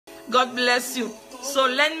God bless you. So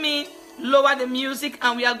let me lower the music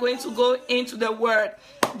and we are going to go into the word.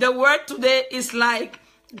 The word today is like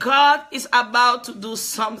God is about to do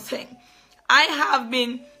something. I have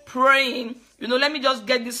been praying. Let me just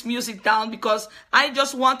get this music down because I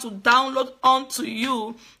just want to download onto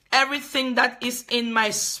you everything that is in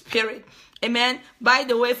my spirit. Amen. By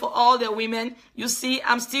the way, for all the women, you see,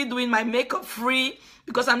 I'm still doing my makeup free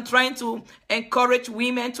because I'm trying to encourage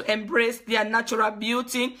women to embrace their natural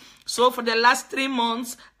beauty. So for the last 3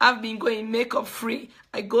 months, I've been going makeup free.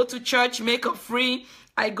 I go to church makeup free.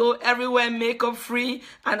 I go everywhere makeup free,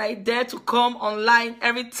 and I dare to come online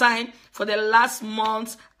every time. For the last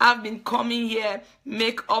month, I've been coming here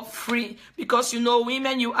makeup free because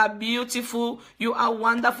women, you are beautiful, you are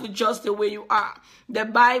wonderful just the way you are. The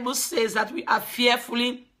Bible says that we are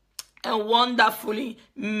fearfully and wonderfully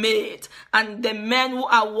made. And the men who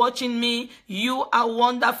are watching me, you are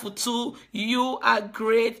wonderful too. You are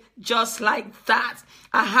great just like that.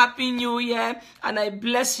 A happy new year, and I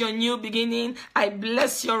bless your new beginning. I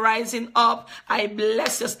bless your rising up. I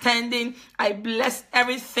bless your standing. I bless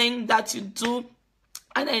everything that you do.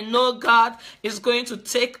 And I know God is going to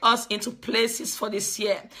take us into places for this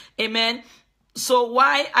year. Amen. So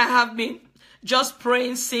why I have been just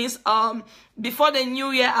praying since before the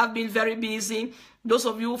new year, I've been very busy. Those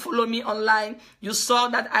of you who follow me online, you saw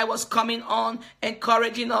that I was coming on,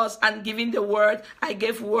 encouraging us and giving the word. I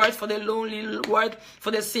gave word for the lonely, word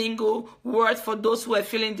for the single, word for those who are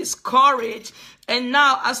feeling discouraged. And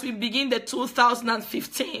now, as we begin the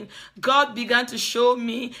 2015, God began to show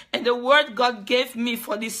me, and the word God gave me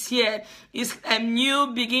for this year is a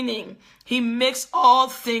new beginning. He makes all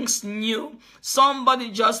things new.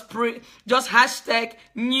 Somebody just pray, just hashtag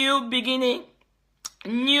new beginning.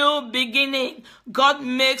 New beginning. God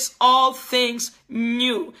makes all things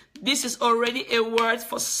new. This is already a word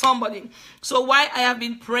for somebody. So while I have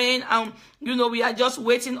been praying, we are just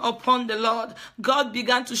waiting upon the Lord, God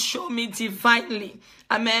began to show me divinely.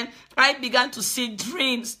 Amen. I began to see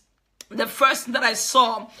dreams. The first thing that I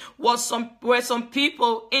saw were some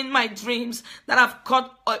people in my dreams that I've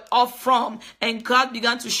cut off from, and God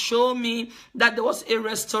began to show me that there was a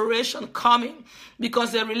restoration coming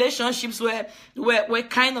because the relationships were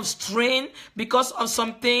kind of strained because of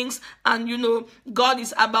some things, and God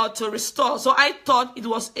is about to restore. So I thought it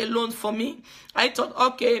was alone for me. I thought,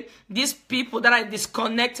 okay, these people that I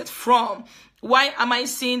disconnected from, why am I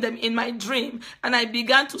seeing them in my dream? And I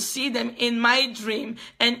began to see them in my dream.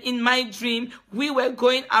 And in my dream, we were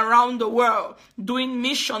going around the world doing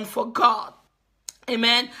mission for God.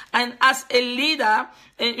 Amen. And as a leader,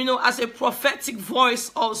 and as a prophetic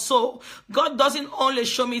voice also, God doesn't only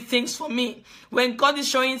show me things for me. When God is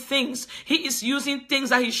showing things, He is using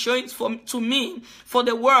things that He's showing to me, for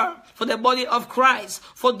the world, for the body of Christ,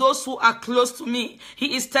 for those who are close to me.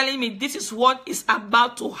 He is telling me this is what is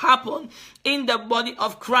about to happen in the body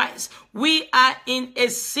of Christ. We are in a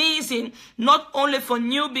season not only for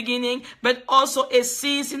new beginning, but also a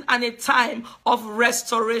season and a time of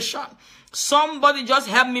restoration. Somebody just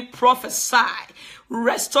help me prophesy.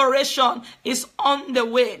 Restoration is on the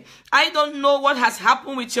way. I don't know what has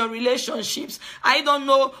happened with your relationships. I don't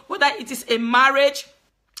know whether it is a marriage.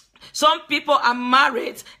 Some people are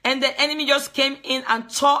married and the enemy just came in and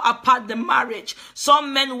tore apart the marriage.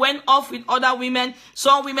 Some men went off with other women.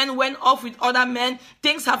 Some women went off with other men.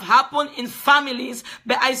 Things have happened in families,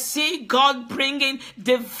 but I see God bringing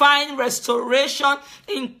divine restoration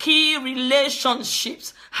in key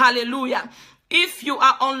relationships. Hallelujah. If you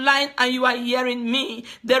are online and you are hearing me,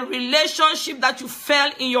 the relationship that you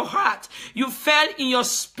felt in your heart, you felt in your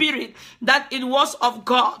spirit that it was of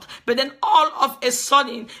God, but then all of a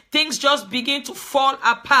sudden, things just begin to fall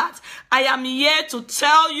apart. I am here to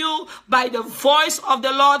tell you by the voice of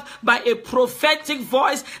the Lord, by a prophetic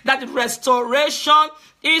voice, that restoration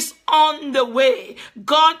is on the way.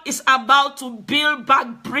 God is about to build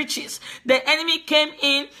back breaches. The enemy came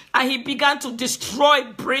in and he began to destroy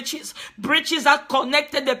breaches. Breaches that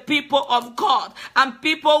connected the people of God, and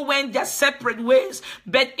people went their separate ways.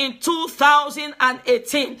 But in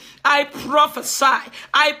 2018, I prophesy,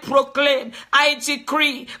 I proclaim, I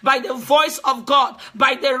decree by the voice of God,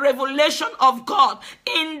 by the revelation of God,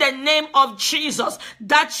 in the name of Jesus,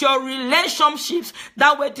 that your relationships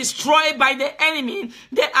that were destroyed by the enemy,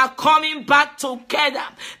 they are coming back together.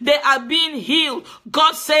 They are being healed.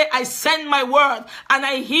 God said, I send my word and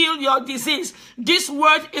I heal your disease. This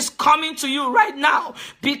word is coming to you right now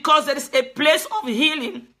because there is a place of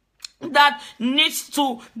healing that needs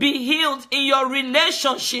to be healed in your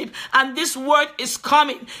relationship, and this word is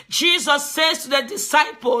coming. Jesus says to the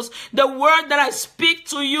disciples, the word that I speak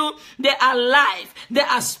to you, they are life, they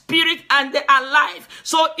are spirit, and they are life.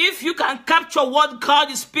 So if you can capture what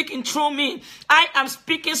God is speaking through me, I am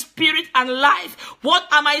speaking spirit and life. What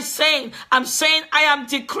am I saying? I'm saying I am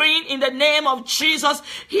decreeing in the name of Jesus,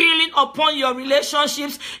 healing upon your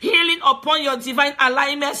relationships, healing upon your divine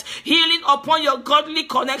alignments, healing upon your godly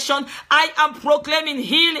connection. I am proclaiming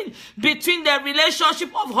healing between the relationship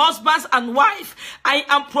of husbands and wife. I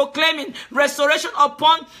am proclaiming restoration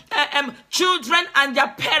upon children and their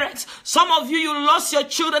parents. Some of you, you lost your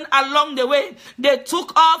children along the way. They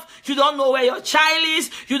took off. You don't know where your child is.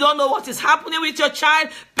 You don't know what is happening with your child.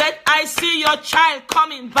 But I see your child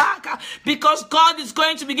coming back, because God is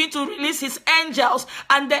going to begin to release his angels,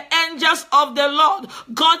 and the angels of the Lord.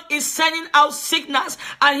 God is sending out signals,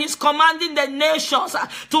 and he's commanding the nations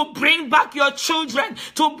to bring back your children,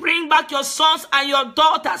 to bring back your sons and your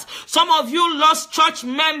daughters. Some of you lost church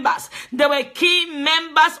members. They were key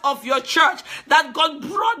members of your church that God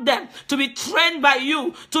brought them to be trained by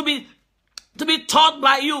you, to be taught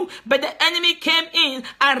by you, but the enemy came in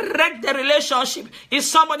and wrecked the relationship. Is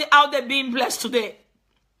somebody out there being blessed today?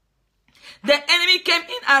 The enemy came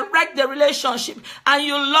in and wrecked the relationship, and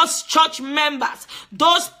you lost church members,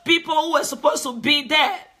 those people who were supposed to be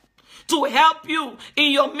there to help you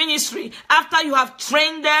in your ministry. After you have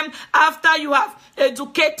trained them, after you have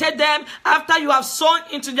educated them, after you have sown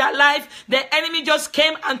into their life, the enemy just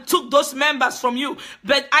came and took those members from you.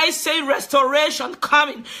 But I say restoration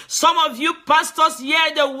coming. Some of you pastors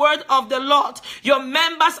hear the word of the Lord. Your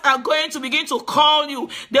members are going to begin to call you.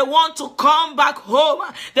 They want to come back home.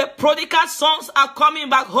 The prodigal sons are coming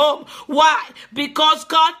back home. Why? Because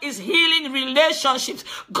God is healing relationships.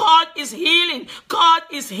 God is healing. God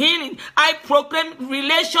is healing. I proclaim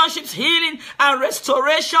relationships healing and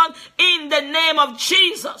restoration in the name of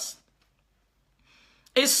Jesus.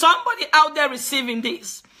 Is somebody out there receiving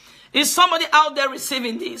this? Is somebody out there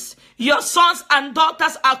receiving this? Your sons and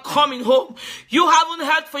daughters are coming home. You haven't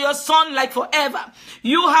heard for your son like forever.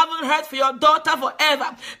 You haven't heard for your daughter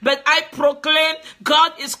forever. But I proclaim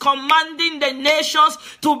God is commanding the nations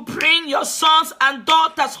to bring your sons and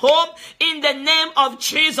daughters home in the name of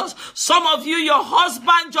Jesus. Some of you, your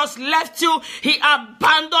husband just left you. He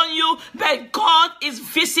abandoned you. But God is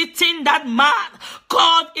visiting that man.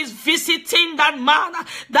 God is visiting that man.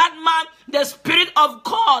 That man, the Spirit of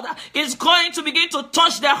God is going to begin to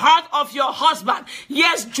touch the heart of your husband.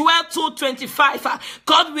 Yes, Joel 2:25.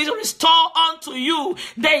 God will restore unto you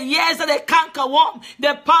the years that the cankerworm,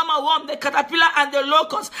 the palmer worm, the caterpillar, and the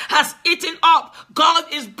locust has eaten up. God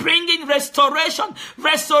is bringing restoration.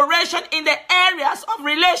 Restoration in the areas of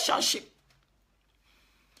relationship.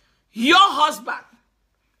 Your husband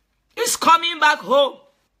is coming back home.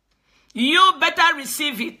 You better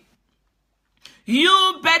receive it.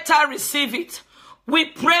 You better receive it. We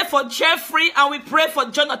pray for Jeffrey and we pray for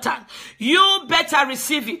Jonathan. You better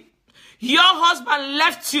receive it. Your husband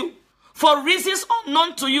left you for reasons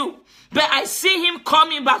unknown to you, but I see him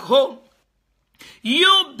coming back home.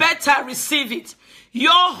 You better receive it.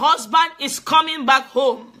 Your husband is coming back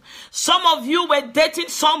home. Some of you were dating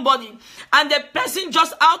somebody and the person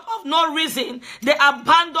just out of no reason, they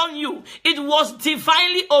abandoned you. It was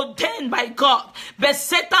divinely ordained by God. But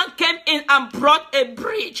Satan came in and brought a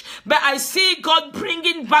bridge. But I see God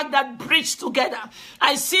bringing back that bridge together.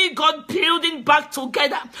 I see God building back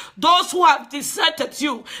together. Those who have deserted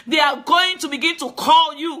you, they are going to begin to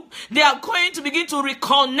call you. They are going to begin to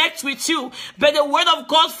reconnect with you. But the word of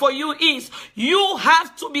God for you is, you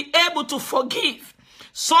have to be able to forgive.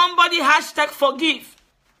 Somebody hashtag forgive.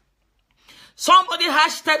 Somebody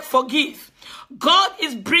hashtag forgive. God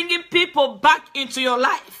is bringing people back into your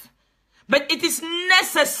life. But it is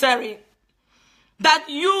necessary that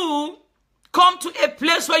you come to a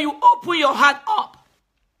place where you open your heart up.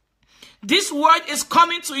 This word is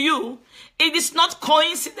coming to you. It is not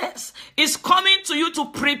coincidence. It's coming to you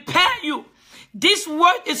to prepare you. This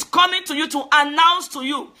word is coming to you to announce to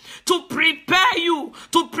you, to prepare you,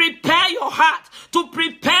 to prepare your heart, to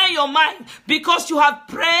prepare your mind, because you have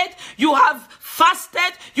prayed, you have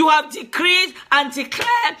fasted, you have decreed and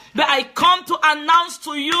declared. But I come to announce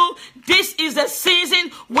to you, this is a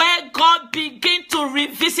season where God begins to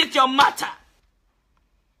revisit your matter.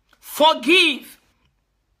 Forgive.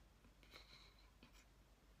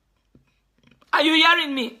 Are you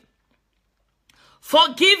hearing me?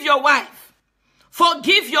 Forgive your wife.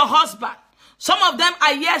 Forgive your husband. Some of them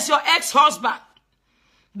are, yes, your ex-husband.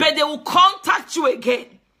 But they will contact you again.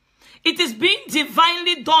 It is being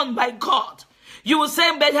divinely done by God. You will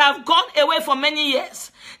say, but they have gone away for many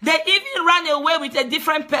years. They even ran away with a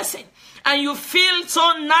different person. And you feel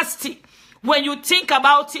so nasty when you think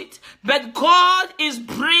about it. But God is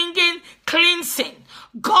bringing cleansing.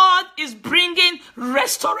 God is bringing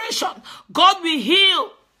restoration. God will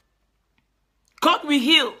heal. God will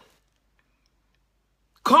heal.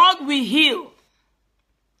 God will heal.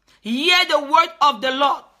 Hear the word of the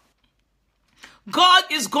Lord. God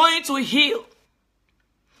is going to heal.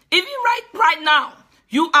 Even right now,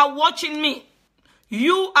 you are watching me.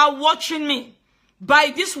 You are watching me.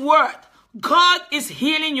 By this word, God is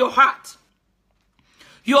healing your heart.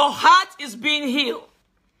 Your heart is being healed.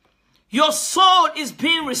 Your soul is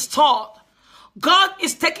being restored. God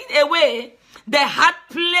is taking away the hard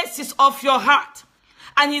places of your heart.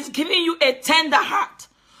 And he's giving you a tender heart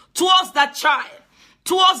towards that child,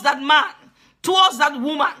 towards that man, towards that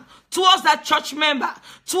woman, towards that church member,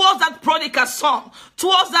 towards that prodigal son,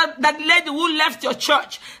 towards that lady who left your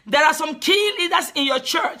church. There are some key leaders in your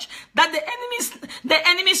church that the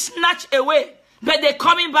enemy snatched away, but they're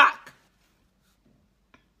coming back.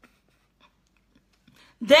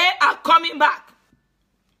 They are coming back.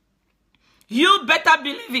 You better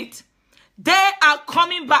believe it. They are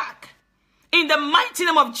coming back. In the mighty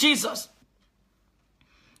name of Jesus.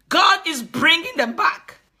 God is bringing them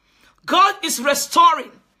back. God is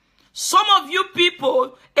restoring. Some of you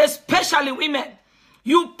people, especially women,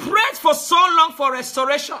 you prayed for so long for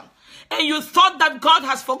restoration. And you thought that God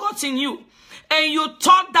has forgotten you. And you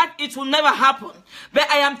thought that it will never happen. But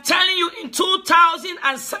I am telling you, in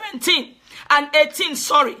 2017 and 18,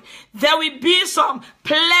 there will be some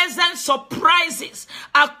pleasant surprises.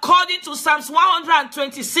 According to Psalms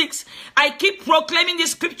 126, I keep proclaiming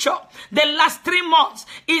this scripture the last 3 months.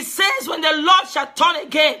 It says, when the Lord shall turn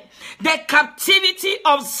again the captivity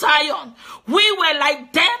of Zion, we were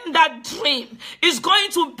like them that dream. It's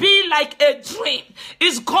going to be like a dream.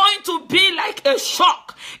 It's going to be like a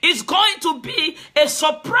shock. It's going to be a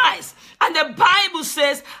surprise. And the Bible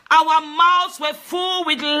says, our mouths were full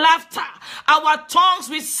with laughter, our tongues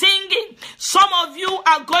with singing. Some of you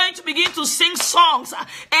are going to begin to sing songs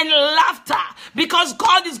and laughter, because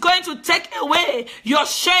God is going to take away your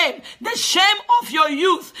shame. The shame of your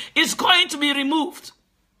youth is going to be removed.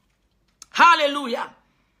 Hallelujah.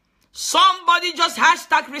 Somebody just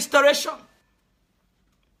hashtag restoration.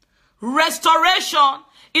 Restoration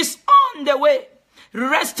is on the way.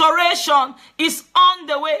 Restoration is on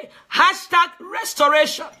the way. Hashtag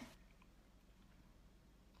restoration.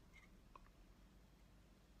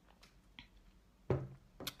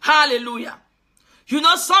 Hallelujah. You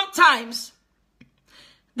know, sometimes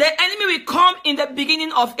the enemy will come in the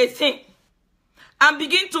beginning of a thing and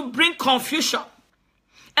begin to bring confusion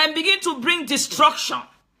and begin to bring destruction.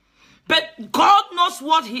 But God knows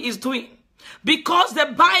what he is doing, because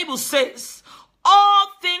the Bible says, all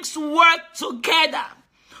things work together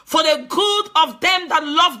for the good of them that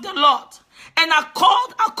love the Lord and are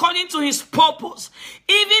called according to his purpose.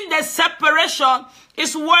 Even the separation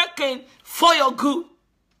is working for your good.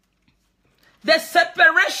 The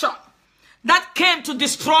separation that came to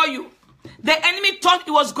destroy you, the enemy thought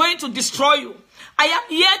it was going to destroy you. I am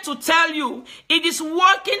here to tell you, it is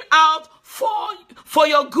working out for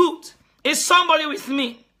your good. Is somebody with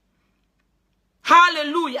me?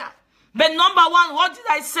 Hallelujah. But number one, what did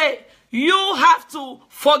I say? You have to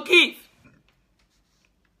forgive.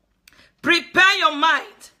 Prepare your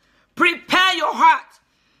mind. Prepare your heart.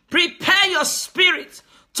 Prepare your spirit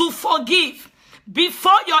to forgive.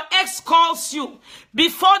 Before your ex calls you,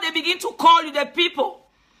 before they begin to call you the people,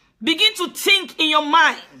 begin to think in your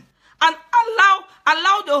mind and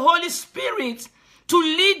allow the Holy Spirit to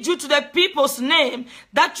lead you to the people's name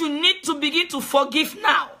that you need to begin to forgive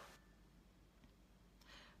now.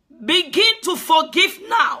 Begin to forgive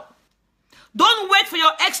now. Don't wait for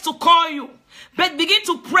your ex to call you, but begin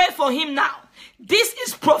to pray for him now. This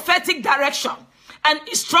is prophetic direction and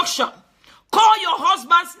instruction. Call your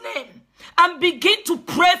husband's name and begin to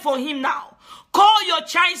pray for him now. Call your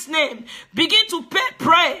child's name. Begin to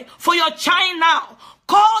pray for your child now.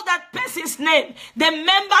 Call that person's name. The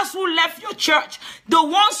members who left your church, the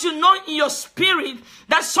ones you know in your spirit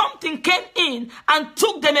that something came in and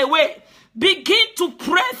took them away. Begin to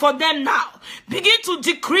pray for them now. Begin to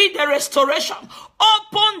decree the restoration.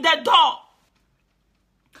 Open the door.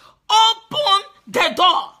 Open the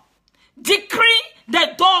door. Decree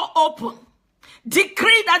the door open.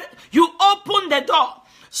 Decree that you open the door.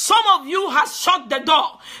 Some of you have shut the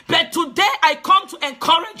door, but today I come to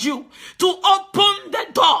encourage you to open the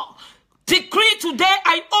door. Decree today,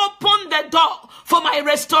 I open the door for my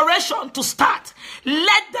restoration to start.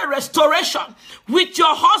 Let the restoration with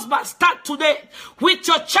your husband start today, with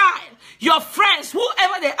your child, your friends,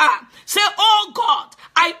 whoever they are. Say, oh God,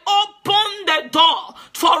 I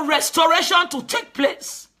restoration to take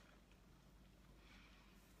place.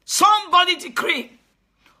 Somebody decree,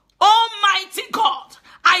 Almighty God,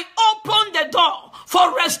 I open the door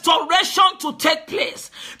for restoration to take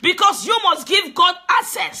place, because you must give God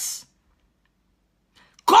access.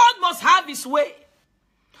 God must have his way.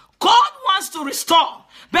 God wants to restore.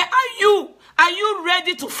 But are you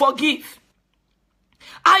ready to forgive?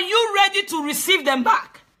 Are you ready to receive them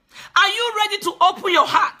back? Are you ready to open your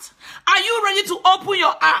heart? Are you ready to open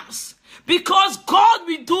your arms? Because God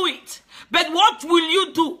will do it. But what will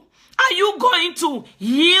you do? Are you going to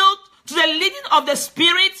yield to the leading of the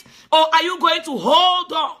Spirit, or are you going to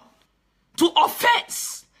hold on to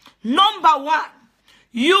offense? Number one,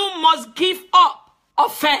 you must give up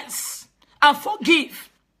offense and forgive.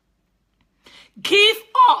 Give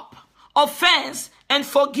up offense and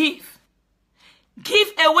forgive.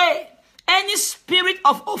 Give away any spirit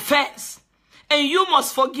of offense, and you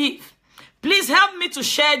must forgive. Please help me to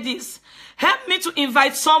share this. Help me to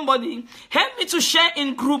invite somebody. Help me to share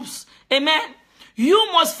in groups. Amen.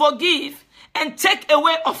 You must forgive and take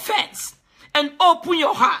away offense and open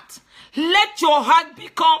your heart. Let your heart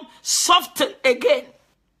become softened again.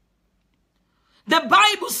 The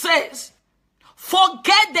Bible says,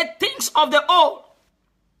 forget the things of the old.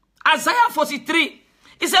 Isaiah 43.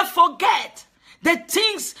 It said, forget the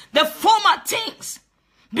things, the former things.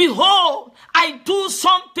 Behold, I do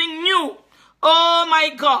something new. Oh my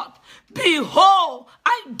God. Behold,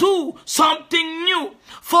 I do something new.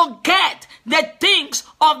 Forget the things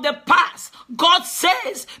of the past. God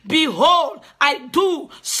says, behold, I do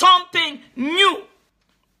something new.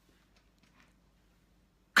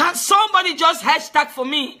 Can somebody just hashtag for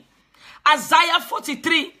me Isaiah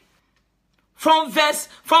 43 from verse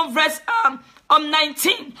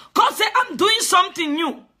 19? God said, I'm doing something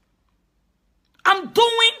new. I'm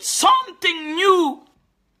doing something new.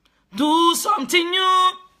 Do something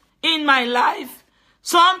new in my life.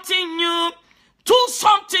 Something new. Do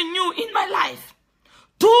something new in my life.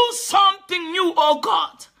 Do something new, oh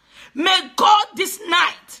God. May God this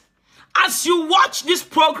night, as you watch this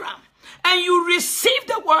program and you receive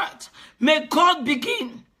the word, may God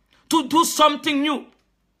begin to do something new.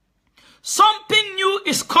 Something new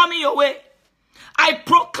is coming your way. I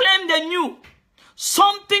proclaim the new.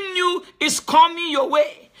 Something new is coming your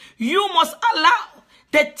way. You must allow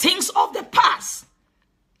the things of the past,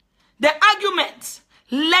 the arguments,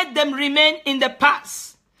 let them remain in the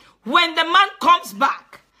past. When the man comes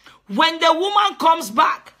back, when the woman comes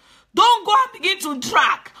back, don't go and begin to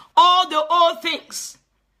drag all the old things.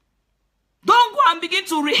 Don't go and begin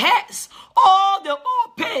to rehearse all the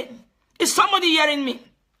old pain. Is somebody hearing me?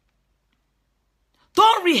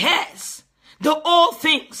 Don't rehearse the old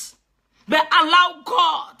things, but allow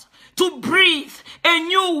God to breathe a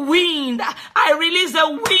new wind. I release the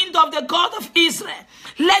wind of the God of Israel.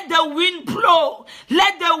 Let the wind blow.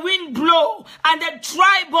 Let the wind blow, and the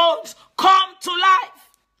dry bones come to life.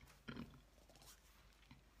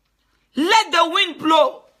 Let the wind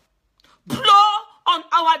blow. Blow on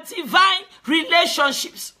our divine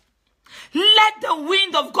relationships. Let the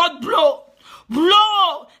wind of God blow.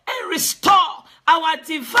 Blow and restore our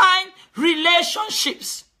divine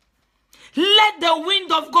relationships. Let the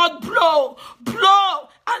wind of God blow. Blow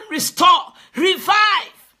and restore.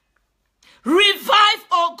 Revive. Revive,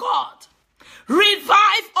 oh God.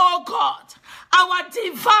 Revive, oh God, our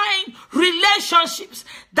divine relationships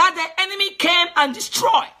that the enemy came and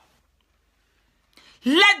destroyed.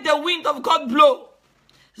 Let the wind of God blow.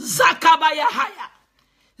 Zakabayahaya.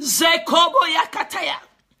 Zekobo yakataya.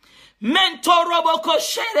 Mentoroboko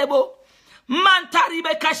sherebo.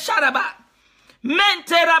 Mantaribeka sharaba.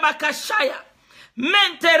 Menterabakashaya.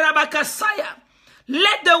 Menterabakasaya.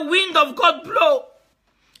 Let the wind of God blow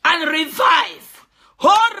and revive.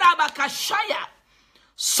 Horabakashaya.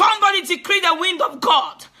 Somebody decree the wind of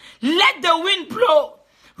God. Let the wind blow.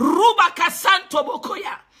 Rubakasanto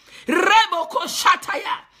bokoya. Reboko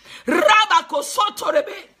shataya. Rabako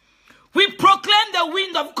sotorebe. We proclaim the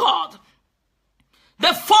wind of God.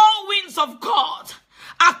 The four winds of God.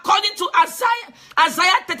 According to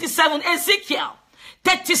Isaiah 37, Ezekiel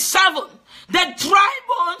 37, the dry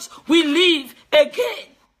bones will live again.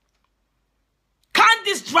 Can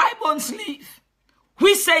these dry bones live?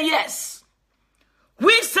 We say yes.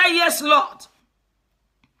 We say yes, Lord.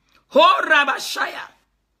 Oh, Rabashaya.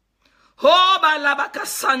 Oh,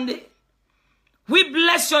 Balabakasande. We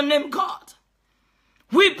bless your name, God.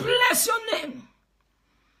 We bless your name.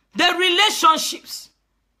 The relationships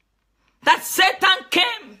that Satan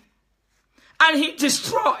came and he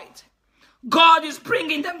destroyed, God is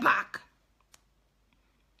bringing them back.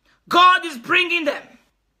 God is bringing them.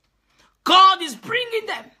 God is bringing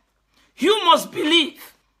them. You must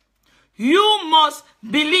believe. You must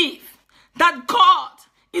believe that God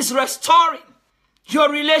is restoring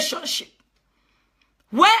your relationship.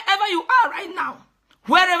 Wherever you are right now,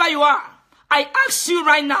 wherever you are, I ask you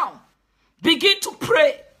right now, begin to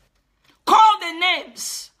pray. Call the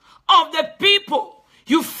names of the people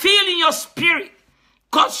you feel in your spirit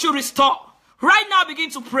God should restore. Right now, begin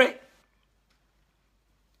to pray.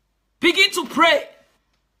 Begin to pray.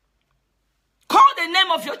 Call the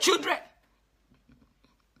name of your children.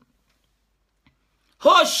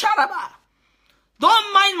 Oh, Sharaba.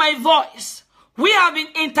 Don't mind my voice. We have been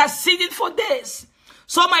interceding for days.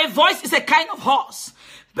 So my voice is a kind of hoarse.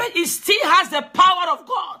 But it still has the power of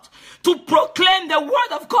God to proclaim the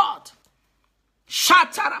word of God.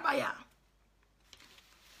 Shatarabaya.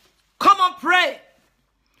 Come on, pray.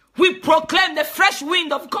 We proclaim the fresh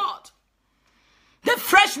wind of God. The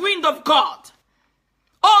fresh wind of God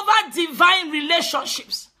over divine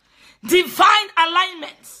relationships, divine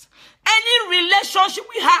alignments. Any relationship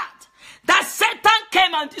we had that Satan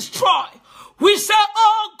came and destroyed, we say,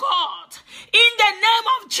 oh God, in the name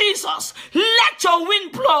of Jesus, let your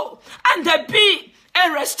wind blow and there be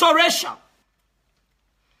a restoration.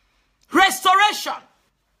 Restoration.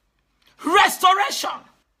 Restoration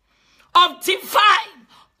of divine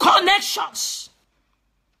connections.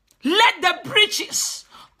 Let the breaches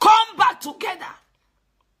come back together.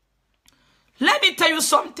 Let me tell you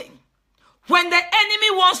something. When the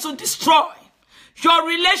enemy wants to destroy your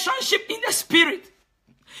relationship in the spirit,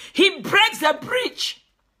 he breaks the breach.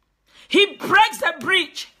 He breaks the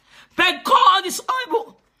breach. But God is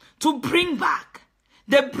able to bring back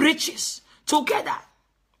the breaches together.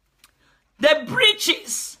 The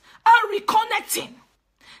breaches are reconnecting.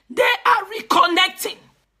 They are reconnecting.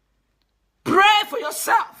 Pray for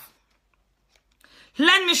yourself.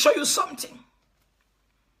 Let me show you something.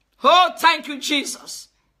 Oh, thank you, Jesus.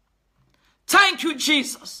 Thank you,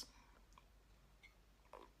 Jesus.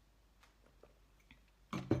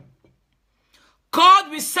 God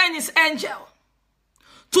will send his angel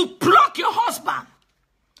to pluck your husband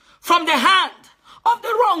from the hand of the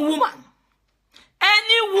wrong woman.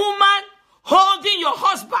 Any woman holding your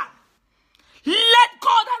husband, let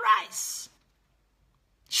God arise.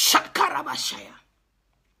 Shakarabashaya.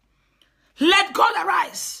 Let God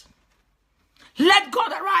arise. Let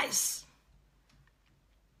God arise.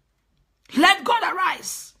 Let God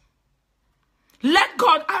arise. Let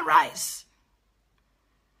God arise.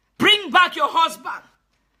 Bring back your husband.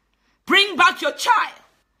 Bring back your child.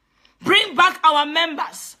 Bring back our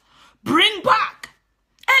members. Bring back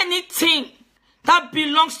anything that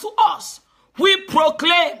belongs to us. We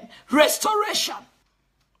proclaim restoration.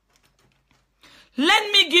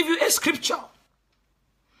 Let me give you a scripture.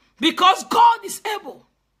 Because God is able.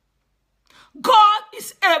 God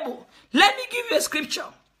is able. Let me give you a scripture.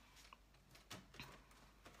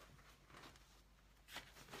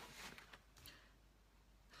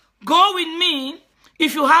 Go with me,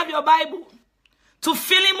 if you have your Bible, to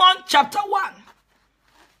Philemon chapter 1.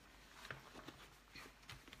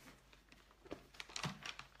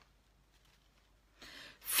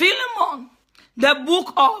 Philemon, the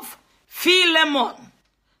book of Philemon,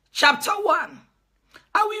 chapter 1.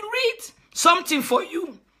 I will read something for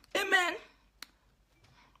you. Amen.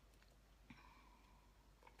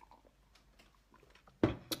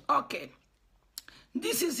 Okay.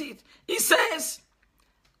 This is it. It says,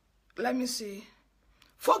 let me see.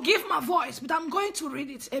 Forgive my voice, but I'm going to read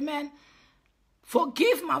it. Amen.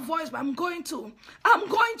 Forgive my voice, but I'm going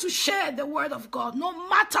to share the word of God, no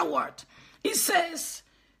matter what. It says,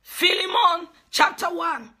 Philemon chapter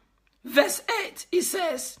 1, verse 8. It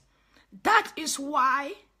says, that is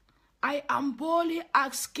why I am boldly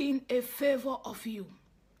asking a favor of you.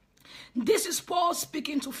 This is Paul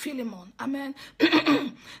speaking to Philemon. Amen.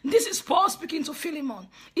 This is Paul speaking to Philemon.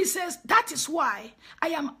 He says, that is why I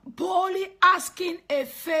am boldly asking a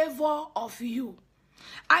favor of you.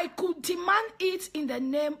 I could demand it in the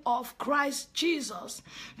name of Christ Jesus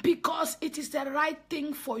because it is the right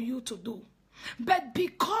thing for you to do. But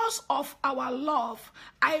because of our love,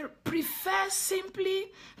 I prefer simply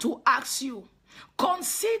to ask you,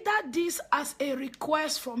 consider this as a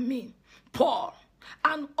request from me, Paul,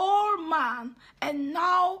 an old man and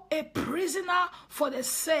now a prisoner for the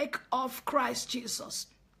sake of Christ Jesus.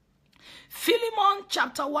 Philemon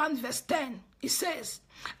chapter 1 verse 10, it says,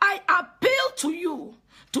 I appeal to you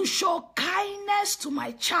to show kindness to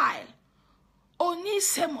my child,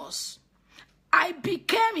 Onesimus. I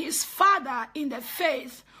became his father in the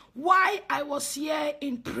faith while I was here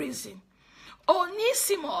in prison.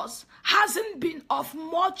 Onesimus hasn't been of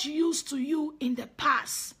much use to you in the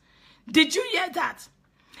past. Did you hear that?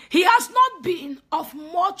 He has not been of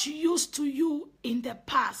much use to you in the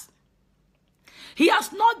past. He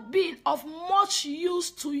has not been of much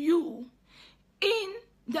use to you in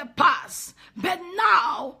the past, but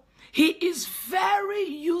now he is very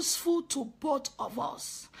useful to both of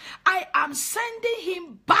us. I am sending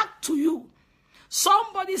him back to you.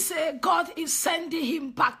 Somebody say, God is sending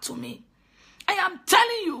him back to me. I am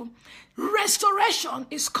telling you, restoration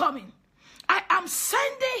is coming. I am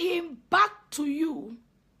sending him back to you.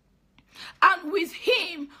 And with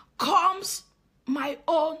him comes my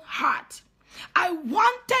own heart. I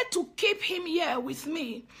wanted to keep him here with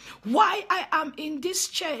me while I am in these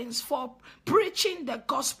chains for preaching the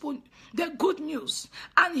gospel, the good news,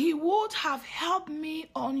 and he would have helped me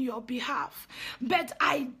on your behalf. But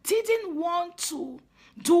I didn't want to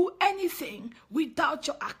do anything without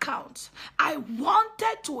your account. I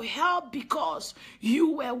wanted to help because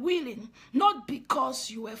you were willing, not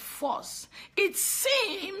because you were forced. It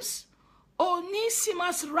seems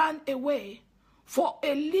Onesimus ran away for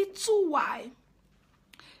a little while.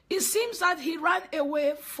 It seems that he ran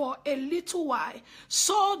away for a little while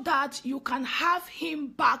so that you can have him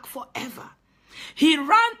back forever. He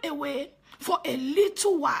ran away for a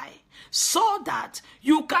little while so that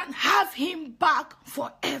you can have him back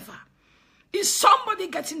forever. Is somebody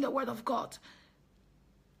getting the word of God?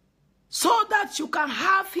 So that you can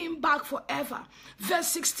have him back forever. Verse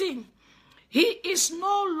 16. He is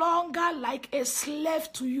no longer like a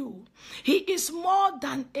slave to you. He is more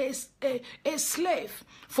than a slave,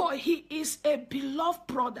 for he is a beloved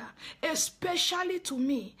brother, especially to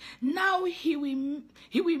me. Now he will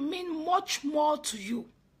mean much more to you.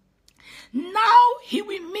 Now he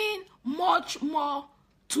will mean much more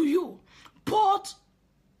to you, both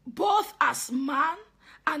as man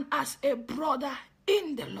and as a brother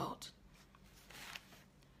in the Lord.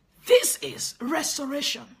 This is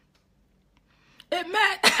restoration.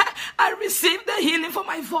 Amen. I received the healing for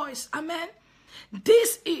my voice. Amen.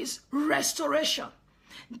 This is restoration.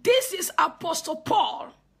 This is Apostle Paul.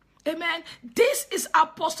 Amen. This is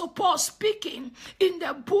Apostle Paul speaking in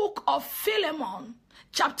the book of Philemon,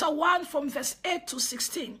 chapter 1 from verse 8 to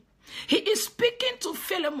 16. He is speaking to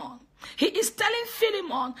Philemon. He is telling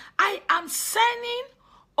Philemon, I am sending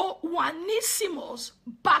Onesimus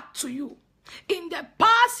back to you. In the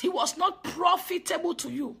past, he was not profitable to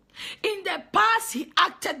you. In the past, he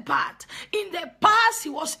acted bad. In the past, he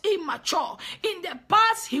was immature. In the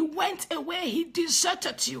past, he went away. He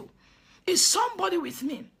deserted you. Is somebody with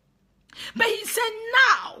me? But he said,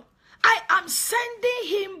 now, I am sending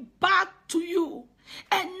him back to you.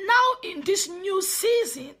 And now in this new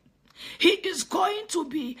season, he is going to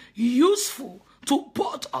be useful to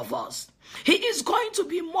both of us. He is going to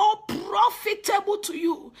be more profitable to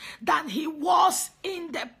you than he was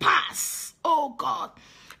in the past. Oh God,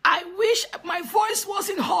 I wish my voice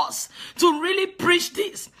wasn't hoarse to really preach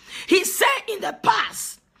this. He said in the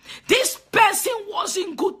past, this person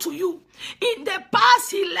wasn't good to you. In the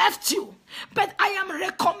past, he left you. But I am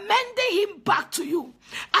recommending him back to you.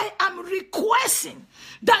 I am requesting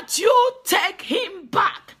that you take him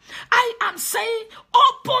back. I am saying,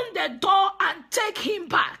 open the door and take him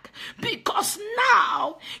back. Because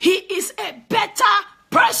now, he is a better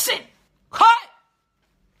person. Hi.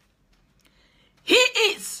 He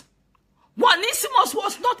is. Onesimus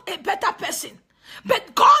was not a better person.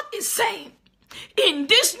 But God is saying, in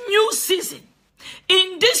this new season,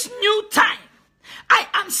 in this new time, I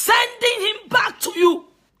am sending him back to you.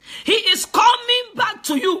 He is coming back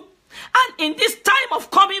to you. And in this time of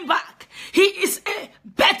coming back, he is a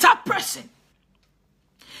better person.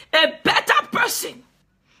 A better person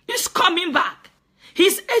is coming back.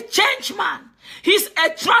 He's a changed man. He's a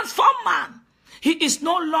transformed man. He is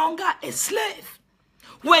no longer a slave.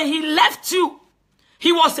 When he left you,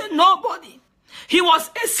 he was a nobody. He was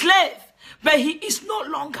a slave. But he is no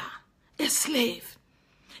longer a slave.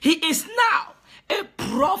 He is now a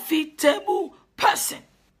profitable person.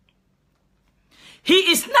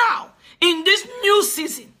 He is now, in this new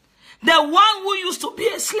season, the one who used to be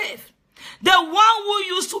a slave. The one who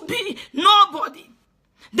used to be nobody.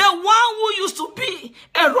 The one who used to be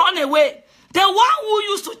a runaway. The one who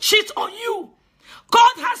used to cheat on you.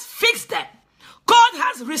 God has fixed them. God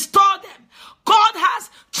has restored them. God has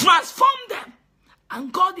transformed them.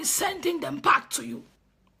 And God is sending them back to you.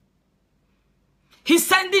 He's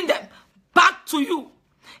sending them back to you.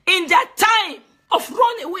 In their time of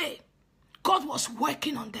runaway, God was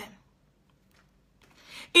working on them.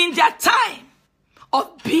 In their time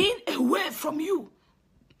of being away from you,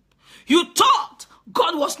 you thought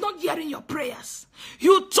God was not hearing your prayers.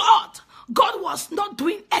 You thought God was not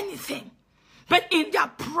doing anything. But in their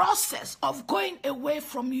process of going away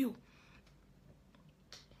from you,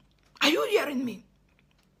 are you hearing me?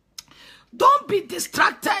 Don't be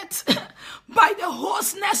distracted by the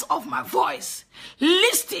hoarseness of my voice.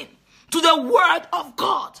 Listen to the word of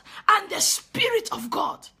God and the Spirit of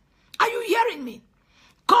God. Are you hearing me?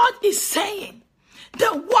 God is saying, the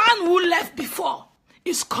one who left before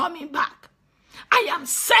is coming back. I am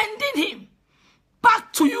sending him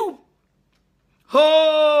back to you.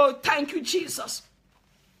 Oh, thank you, Jesus.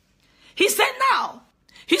 He said now,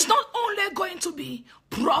 he's not only going to be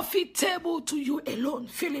profitable to you alone,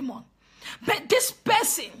 Philemon, but this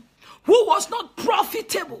person who was not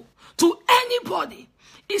profitable to anybody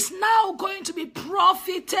is now going to be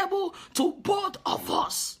profitable to both of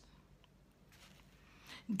us.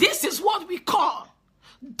 This is what we call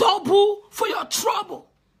double for your trouble.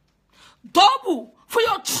 Double for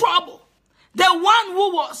your trouble. The one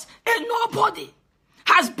who was a nobody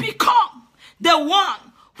has become the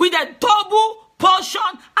one with a double portion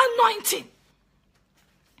anointing.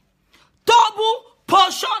 Double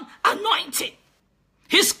portion anointing.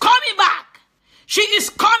 He's coming back. She is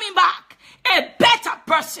coming back. A better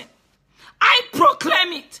person. I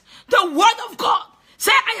proclaim it. The word of God.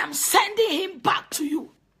 Say, I am sending him back to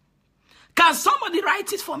you. Can somebody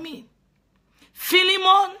write it for me?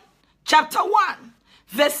 Philemon chapter 1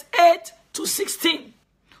 verse 8 to 16.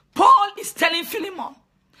 Paul is telling Philemon.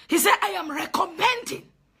 He said, I am recommending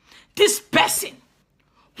this person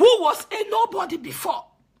who was a nobody before.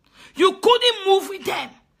 You couldn't move with them.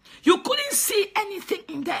 You couldn't see anything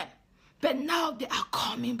in them. But now they are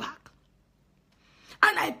coming back.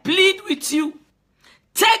 And I plead with you,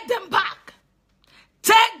 take them back.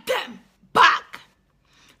 Take them back.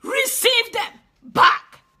 Receive them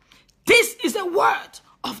back. This is the word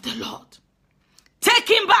of the Lord. Take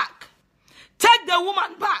him back. Take the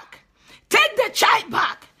woman back. Take the child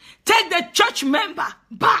back. Take the church member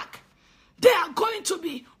back. They are going to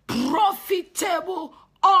be profitable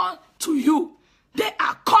unto you. They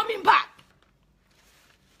are coming back.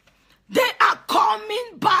 They are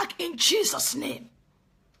coming back in Jesus' name.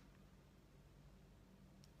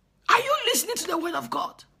 Are you listening to the word of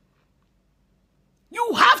God?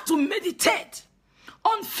 You have to meditate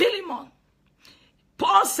on Philemon.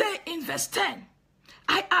 Paul said in verse 10,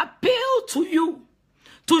 I appeal to you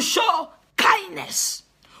to show kindness.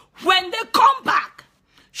 When they come back,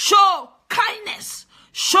 show kindness,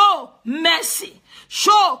 show mercy,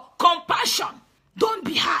 show compassion. Don't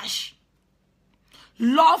be harsh.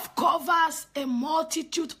 Love covers a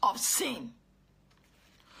multitude of sin.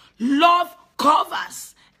 Love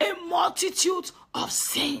covers a multitude of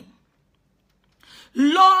sin.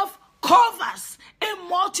 Love covers a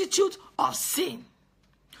multitude of sin.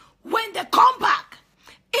 When they come back,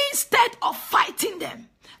 instead of fighting them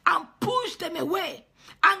and push them away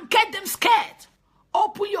and get them scared,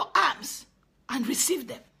 open your arms and receive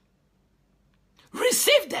them.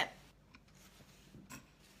 Receive them.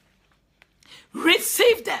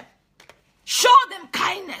 Receive them. Show them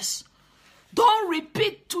kindness. Don't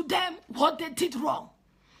repeat to them what they did wrong.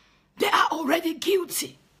 They are already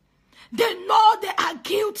guilty. They know they are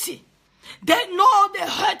guilty. They know they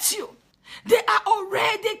hurt you. They are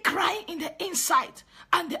already crying in the inside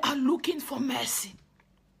and they are looking for mercy.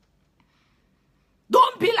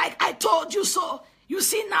 Don't be like, I told you so. You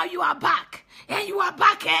see, now you are back. And you are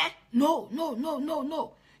back, eh? No.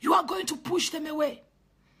 You are going to push them away.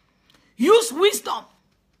 Use wisdom.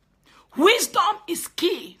 Wisdom is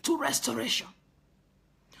key to restoration.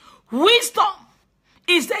 Wisdom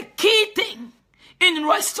is the key thing in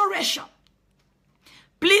restoration.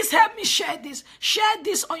 Please help me share this. Share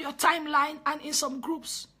this on your timeline and in some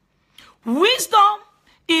groups. Wisdom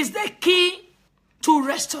is the key to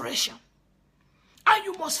restoration. And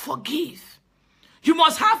you must forgive. You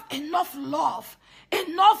must have enough love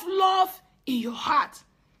in your heart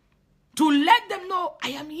to let them know, I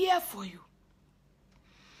am here for you.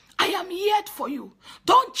 I am here for you.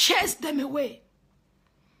 Don't chase them away.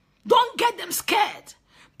 Don't get them scared.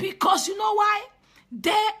 Because you know why?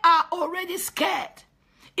 They are already scared.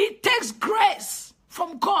 It takes grace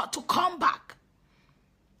from God to come back.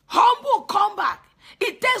 Humble come back.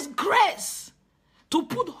 It takes grace to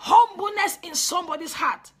put humbleness in somebody's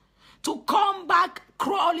heart to come back,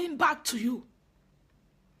 crawling back to you.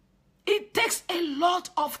 It takes a lot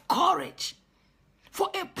of courage for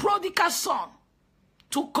a prodigal son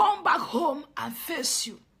to come back home and face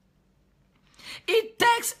you. It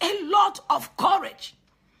takes a lot of courage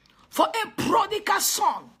for a prodigal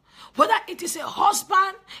son, whether it is a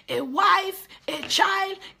husband, a wife, a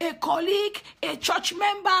child, a colleague, a church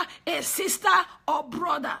member, a sister or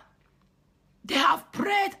brother. They have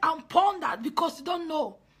prayed and pondered because they don't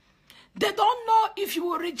know. They don't know if you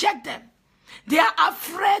will reject them. They are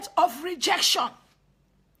afraid of rejection.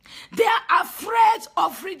 They are afraid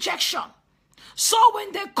of rejection. So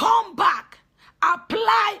when they come back,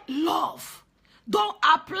 apply love. Don't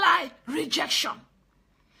apply rejection.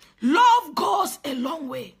 Love goes a long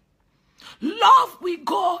way. Love will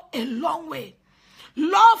go a long way.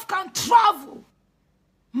 Love can travel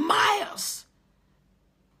miles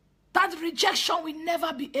that rejection will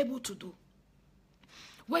never be able to do.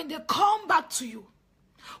 When they come back to you,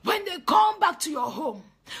 when they come back to your home,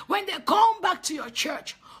 when they come back to your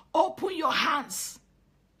church, open your hands.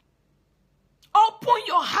 Open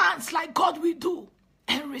your hands like God will do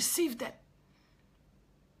and receive them.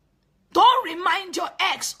 Don't remind your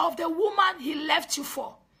ex of the woman he left you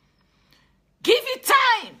for. Give it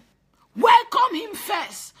time. Welcome him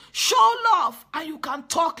first. Show love and you can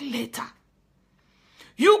talk later.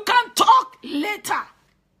 You can talk later.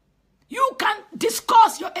 You can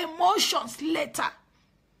discuss your emotions later.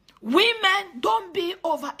 Women, don't be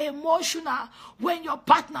over emotional when your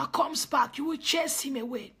partner comes back. You will chase him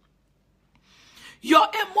away. Your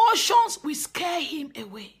emotions will scare him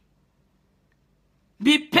away.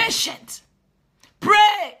 Be patient.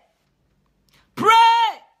 Pray. Pray.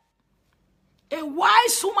 A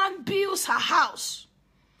wise woman builds her house.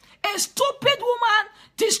 A stupid woman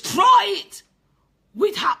destroys it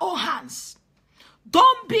with her own hands.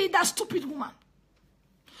 Don't be that stupid woman.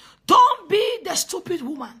 Don't be the stupid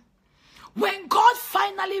woman. When God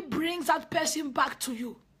finally brings that person back to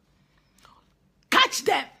you, catch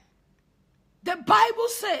them. The Bible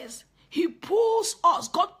says he pulls us,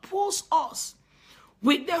 God pulls us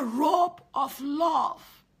with the rope of love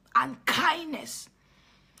and kindness.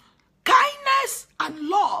 Kindness and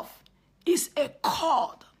love is a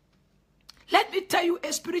cord. Let me tell you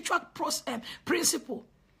a spiritual principle.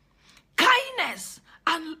 Kindness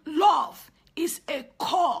and love is a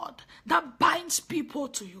cord that binds people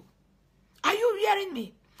to you. Are you hearing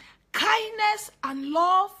me? Kindness and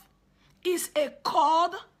love is a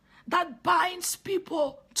cord that binds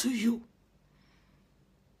people to you.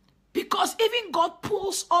 Because even God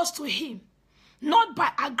pulls us to him, not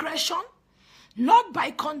by aggression, not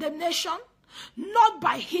by condemnation, not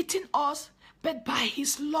by hitting us, but by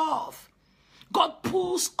his love. God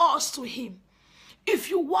pulls us to him. If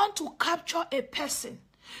you want to capture a person,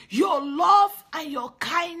 your love and your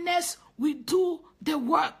kindness will do the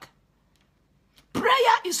work.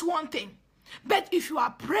 Prayer is one thing, but if you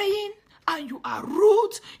are praying and you are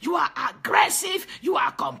rude, you are aggressive, you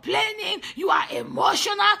are complaining, you are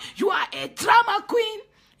emotional, you are a drama queen,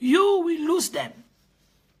 you will lose them.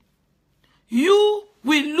 You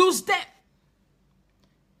will lose them.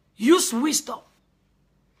 Use wisdom.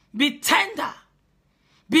 Be tender.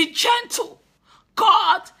 Be gentle.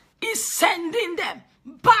 God is sending them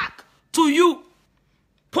back to you.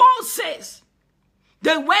 Paul says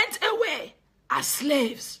they went away as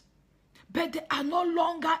slaves, but they are no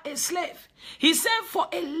longer a slave. He said for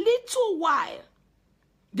a little while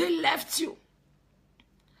they left you.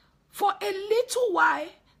 For a little while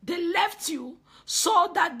they left you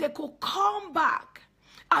so that they could come back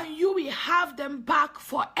and you will have them back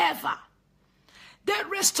forever. The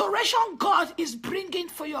restoration God is bringing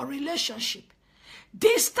for your relationship,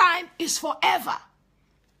 this time is forever.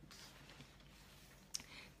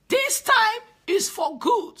 This time is for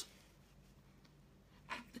good.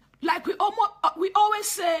 Like we always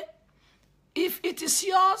say, if it is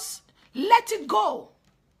yours, let it go.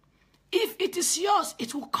 If it is yours,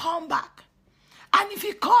 it will come back. And if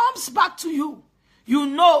it comes back to you, you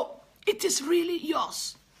know it is really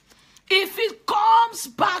yours. If it comes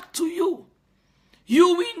back to you,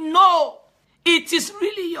 you will know it is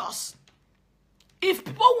really yours. If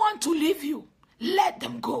people want to leave you, let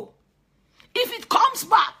them go. If it comes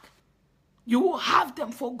back, you will have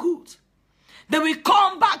them for good. They will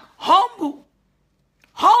come back humble.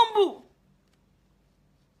 Humble.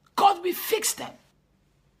 God will fix them.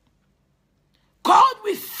 God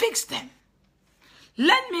will fix them.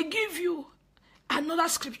 Let me give you another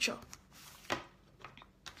scripture.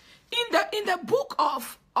 In the book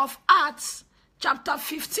of Acts, chapter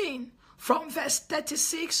 15, from verse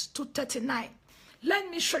 36 to 39. Let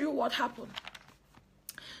me show you what happened.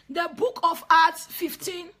 The book of Acts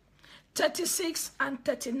 15, 36 and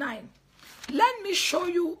 39. Let me show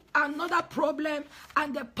you another problem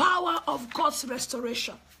and the power of God's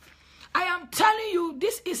restoration. I am telling you,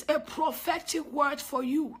 this is a prophetic word for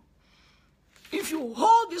you. If you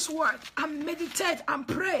hold this word and meditate and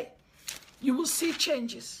pray, you will see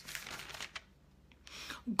changes.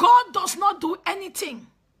 God does not do anything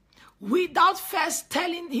without first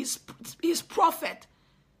telling his prophet,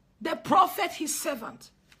 the prophet, his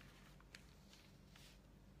servant.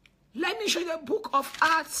 Let me show you the book of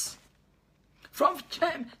Acts from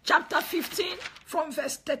chapter 15 from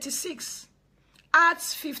verse 36.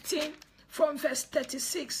 Acts 15 from verse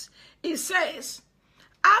 36. It says,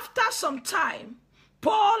 after some time,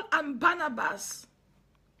 Paul and Barnabas,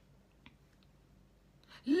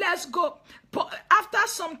 let's go. After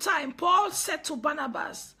some time, Paul said to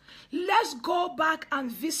Barnabas, let's go back and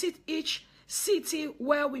visit each city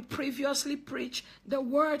where we previously preached the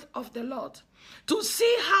word of the Lord, to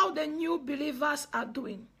see how the new believers are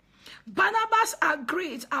doing. Barnabas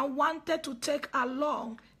agreed and wanted to take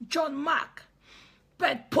along John Mark,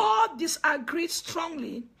 but Paul disagreed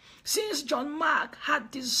strongly, since John Mark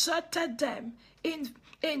had deserted them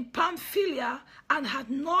in Pamphylia and had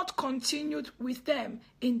not continued with them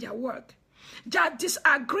in their work. Their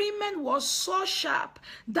disagreement was so sharp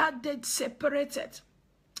that they separated.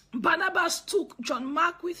 Barnabas took John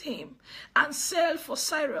Mark with him and sailed for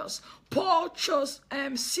Cyprus. Paul chose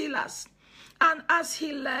Silas, and as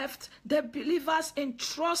he left, the believers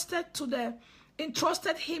entrusted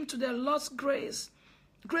him to the Lord's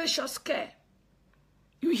gracious care.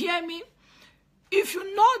 You hear me? If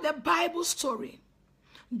you know the Bible story,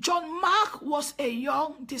 John Mark was a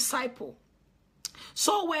young disciple.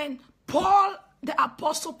 So when Paul, the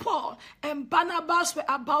Apostle Paul, and Barnabas were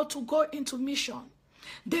about to go into mission,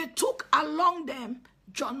 they took along them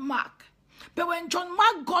John Mark. But when John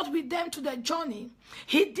Mark got with them to the journey,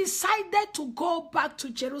 he decided to go back to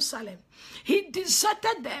Jerusalem. He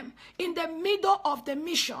deserted them in the middle of the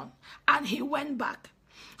mission, and he went back.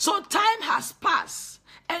 So time has passed,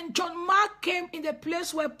 and John Mark came in the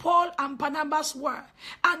place where Paul and Barnabas were,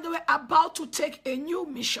 and they were about to take a new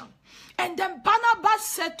mission. And then Barnabas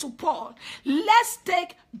said to Paul, let's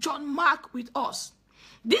take John Mark with us.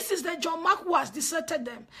 This is the John Mark who has deserted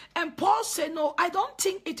them. And Paul said, no, I don't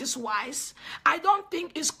think it is wise. I don't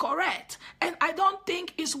think it's correct. And I don't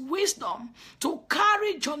think it's wisdom to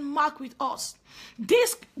carry John Mark with us.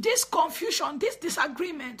 This confusion, this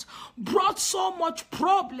disagreement brought so much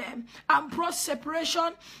problem and brought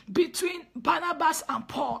separation between Barnabas and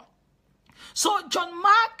Paul. So John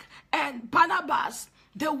Mark and Barnabas,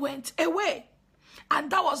 they went away. And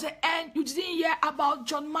that was the end. You didn't hear about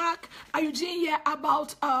John Mark, and you didn't hear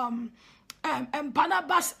about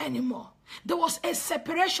Barnabas anymore. There was a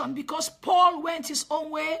separation because Paul went his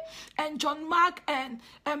own way, and John Mark and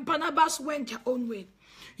Barnabas went their own way.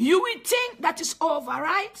 You will think that is over,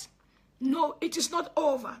 right? No, it is not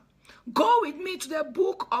over. Go with me to the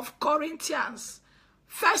book of Corinthians,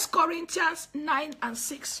 1 Corinthians 9 and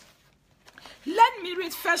 6. Let me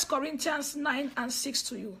read 1 Corinthians 9 and 6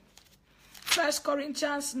 to you. 1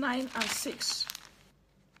 Corinthians 9 and 6.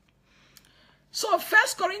 So 1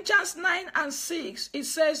 Corinthians 9 and 6, it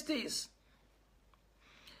says this.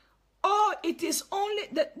 Oh, it is only,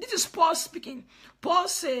 this is Paul speaking. Paul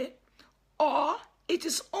say, or it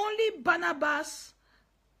is only Barnabas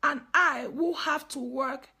and I who have to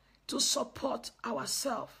work to support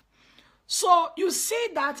ourselves. So you see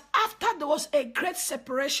that after there was a great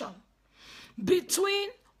separation between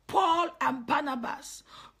Paul and Barnabas,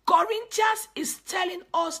 Corinthians is telling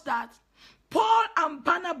us that Paul and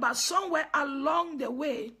Barnabas, somewhere along the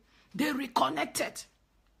way, they reconnected.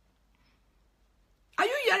 Are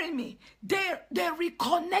you hearing me? They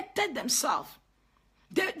reconnected themselves.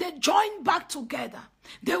 They joined back together.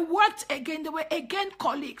 They worked again. They were again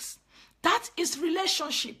colleagues. That is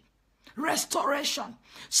relationship, restoration.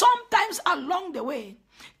 Sometimes along the way,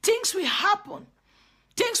 things will happen.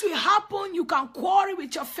 Things will happen. You can quarrel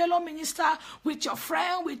with your fellow minister, with your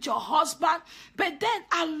friend, with your husband. But then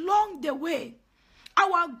along the way,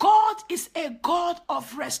 our God is a God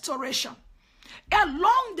of restoration.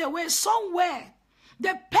 Along the way, somewhere,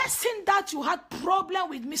 the person that you had problem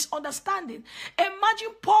with, misunderstanding.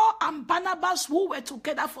 Imagine Paul and Barnabas who were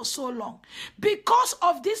together for so long. Because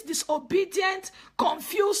of this disobedient,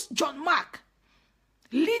 confused John Mark,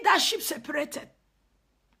 leadership separated.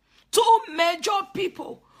 Two major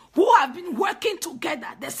people who have been working together,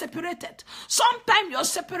 they separated. Sometimes your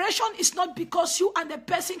separation is not because you and the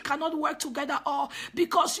person cannot work together or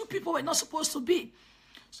because you people were not supposed to be.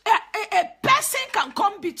 A person can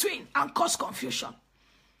come between and cause confusion.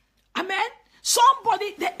 Amen?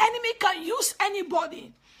 Somebody, the enemy can use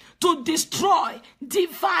anybody to destroy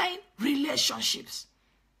divine relationships.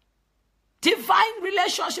 Divine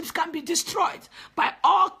relationships can be destroyed by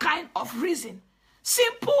all kinds of reasons.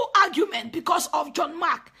 Simple argument because of John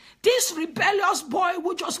Mark, this rebellious boy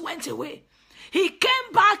who just went away. He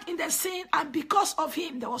came back in the scene, and because of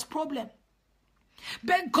him, there was problem.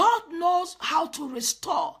 But God knows how to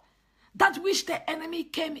restore that which the enemy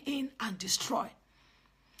came in and destroyed.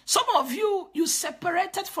 Some of you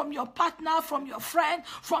separated from your partner, from your friend,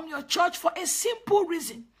 from your church for a simple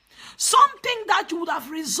reason. Something that you would have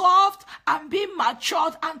resolved and been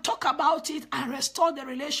matured and talk about it and restore the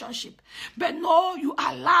relationship. But no, you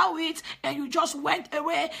allow it and you just went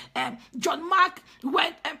away. John Mark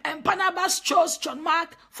went and Barnabas chose John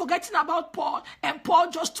Mark, forgetting about Paul. And Paul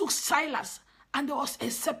just took Silas and there was a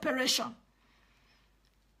separation.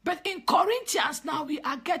 But in Corinthians now we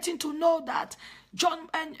are getting to know that John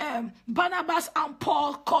and Barnabas and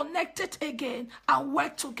Paul connected again and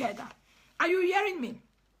worked together. Are you hearing me?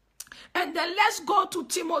 And then let's go to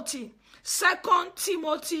Timothy. 2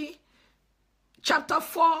 Timothy chapter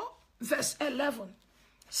 4 verse 11.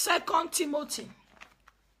 2 Timothy.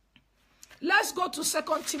 Let's go to 2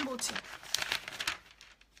 Timothy.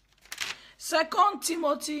 2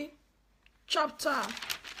 Timothy chapter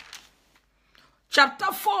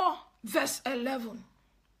 4 verse 11.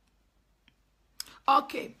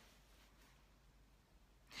 Okay.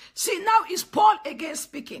 See, now is Paul again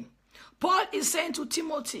speaking. Paul is saying to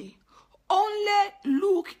Timothy, only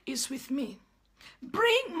Luke is with me.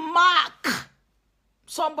 Bring Mark.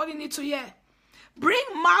 Somebody needs to hear. Bring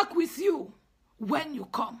Mark with you when you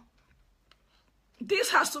come.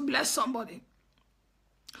 This has to bless somebody.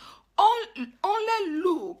 Only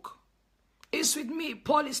Luke is with me.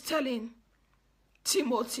 Paul is telling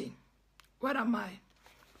Timothy. Where am I?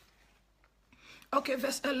 Okay,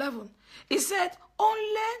 verse 11. He said,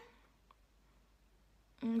 only,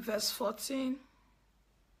 verse 14,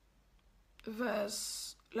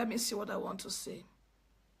 let me see what I want to say.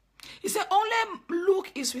 He said, only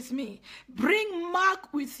Luke is with me. Bring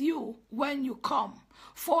Mark with you when you come,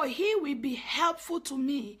 for he will be helpful to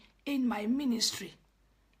me in my ministry.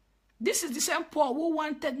 This is the same Paul who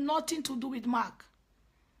wanted nothing to do with Mark.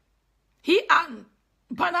 He and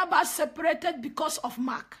Barnabas separated because of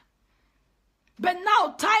Mark. But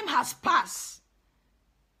now time has passed.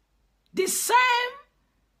 The same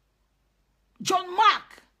John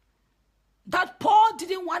Mark that Paul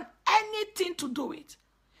didn't want anything to do with,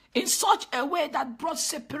 in such a way that brought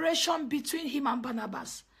separation between him and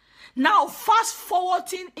Barnabas. Now fast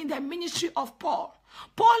forwarding in the ministry of Paul,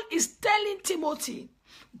 Paul is telling Timothy,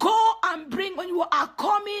 go and bring, when you are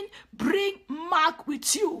coming, bring Mark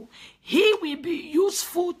with you. He will be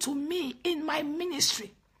useful to me in my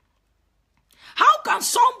ministry. How can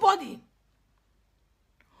somebody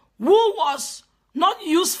who was not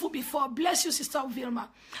useful before, bless you, Sister Vilma,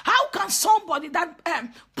 how can somebody that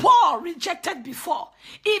Paul rejected before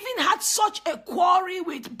even had such a quarrel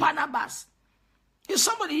with Barnabas? Is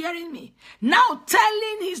somebody hearing me? Now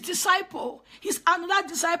telling his disciple, his another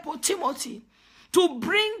disciple, Timothy, to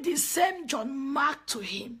bring the same John Mark to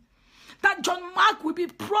him. That John Mark will be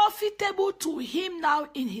profitable to him now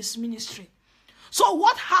in his ministry. So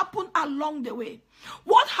what happened along the way?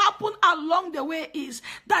 What happened along the way is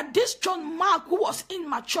that this John Mark, who was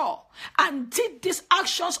immature and did these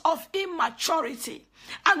actions of immaturity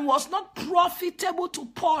and was not profitable to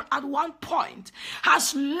Paul at one point,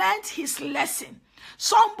 has learned his lesson.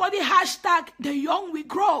 Somebody hashtag, the young will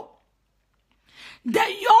grow. The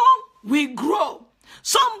young will grow.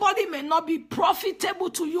 Somebody may not be profitable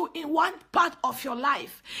to you in one part of your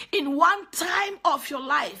life, in one time of your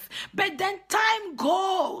life, but then time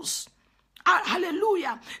goes.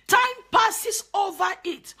 Hallelujah. Time passes over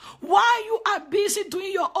it. While you are busy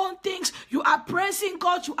doing your own things, you are praising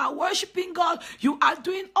God, you are worshiping God, you are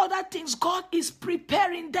doing other things. God is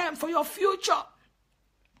preparing them for your future.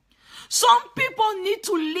 Some people need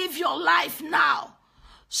to live your life now,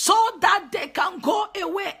 so that they can go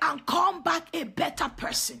away and come back a better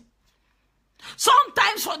person.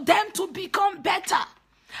 Sometimes for them to become better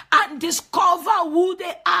and discover who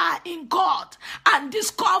they are in God, and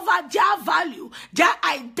discover their value, their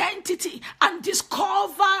identity, and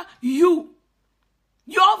discover you,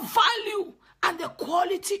 your value, and the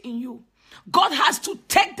quality in you. God has to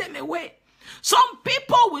take them away. Some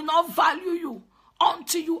people will not value you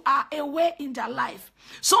until you are away in their life.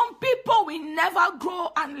 Some people will never grow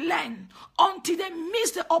and learn until they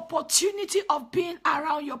miss the opportunity of being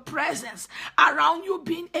around your presence, around you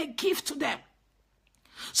being a gift to them.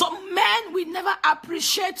 Some men will never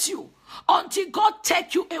appreciate you until God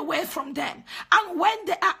takes you away from them. And when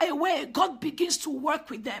they are away, God begins to work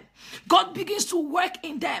with them. God begins to work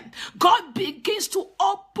in them. God begins to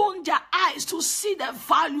open their eyes to see the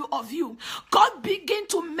value of you. God begins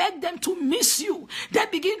to make them to miss you. They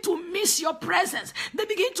begin to miss your presence. They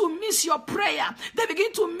begin to miss your prayer. They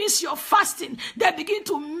begin to miss your fasting. They begin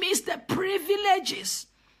to miss the privileges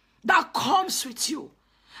that comes with you.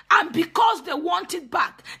 And because they want it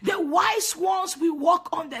back, the wise ones will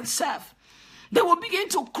work on themselves. They will begin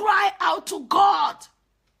to cry out to God,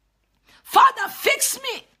 Father, fix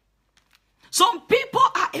me. Some people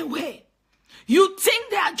are away. You think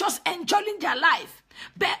they are just enjoying their life,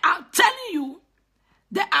 but I'm telling you,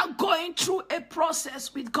 they are going through a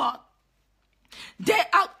process with God.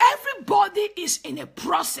 Everybody is in a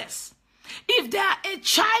process. If they are a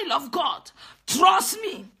child of God, trust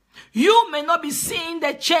me, you may not be seeing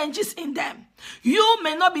the changes in them. You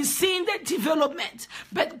may not be seeing the development,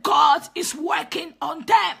 but God is working on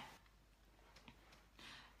them.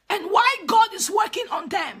 And why God is working on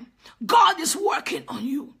them? God is working on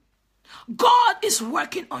you. God is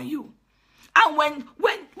working on you. And when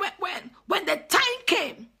the time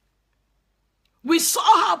came, we saw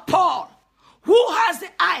how Paul, who has the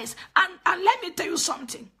eyes, and let me tell you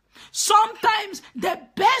something. Sometimes the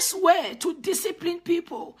best way to discipline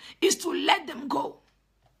people is to let them go.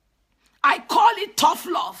 I call it tough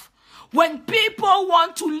love. When people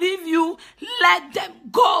want to leave you, let them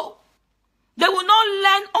go. They will not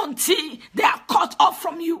learn until they are cut off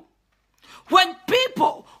from you. When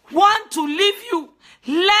people want to leave you,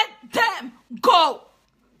 let them go.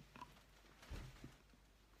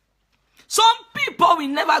 Some people will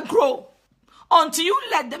never grow until you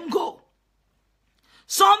let them go.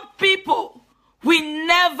 Some people will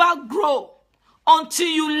never grow until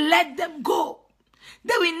you let them go.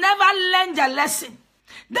 They will never learn their lesson.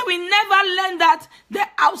 They will never learn that the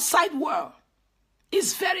outside world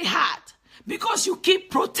is very hard because you keep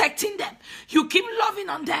protecting them. You keep loving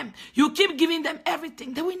on them. You keep giving them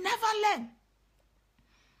everything. They will never learn.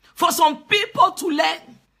 For some people to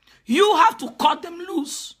learn, you have to cut them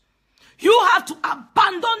loose. You have to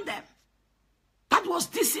abandon them. That was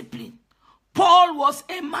discipline. Paul was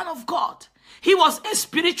a man of God. He was a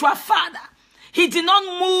spiritual father. He did not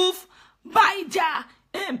move by their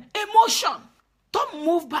emotion. Don't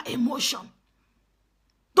move by emotion.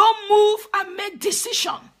 Don't move and make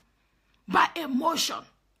decision by emotion.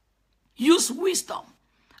 Use wisdom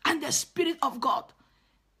and the Spirit of God.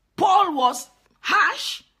 Paul was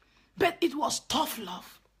harsh, but it was tough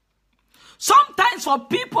love. Sometimes for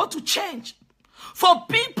people to change, for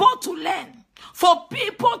people to learn, for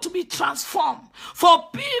people to be transformed, for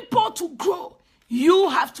people to grow, you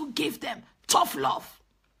have to give them tough love.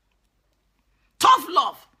 Tough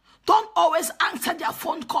love. Don't always answer their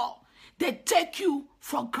phone call. They take you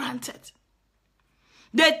for granted.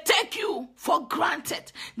 They take you for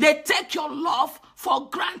granted. They take your love for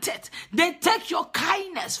granted. They take your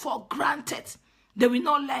kindness for granted. They will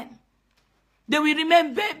not learn. They will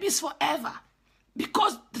remain babies forever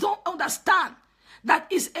because they don't understand that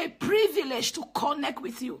it's a privilege to connect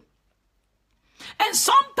with you. And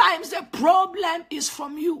sometimes the problem is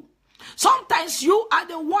from you. Sometimes you are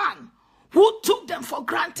the one who took them for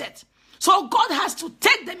granted. So God has to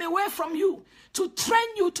take them away from you to train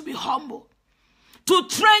you to be humble, to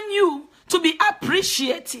train you to be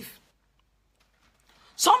appreciative.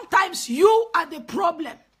 Sometimes you are the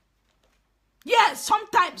problem. Yes,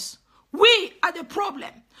 sometimes we are the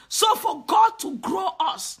problem. So for God to grow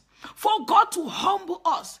us, for God to humble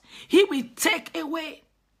us, He will take away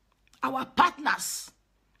our partners.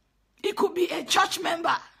 It could be a church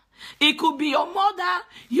member. It could be your mother,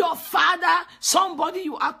 your father, somebody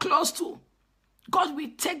you are close to. God will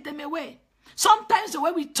take them away. Sometimes the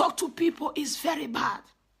way we talk to people is very bad.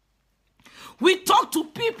 We talk to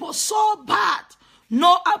people so bad.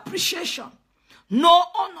 No appreciation, no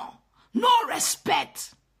honor, no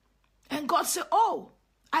respect. And God said, oh,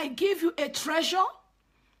 I give you a treasure,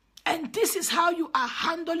 and this is how you are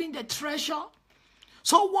handling the treasure.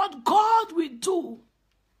 So what God will do,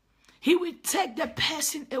 He will take the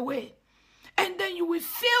person away. And then you will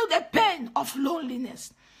feel the pain of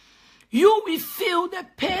loneliness. You will feel the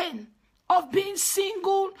pain of being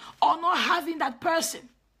single or not having that person.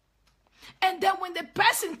 And then when the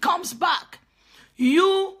person comes back,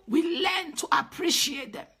 you will learn to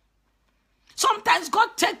appreciate them. Sometimes God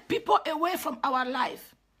takes people away from our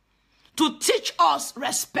life to teach us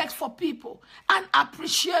respect for people and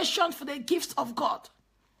appreciation for the gifts of God.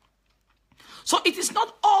 So it is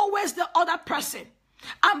not always the other person.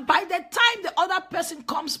 And by the time the other person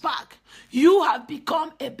comes back, you have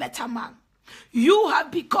become a better man. You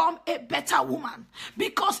have become a better woman.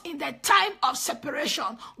 Because in the time of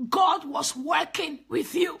separation, God was working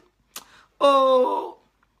with you. Oh,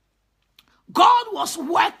 God was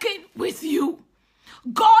working with you.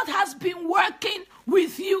 God has been working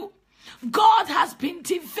with you. God has been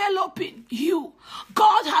developing you.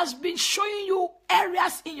 God has been showing you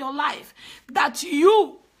areas in your life that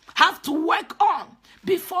you have to work on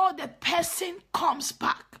before the person comes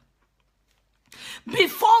back.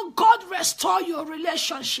 Before God restore your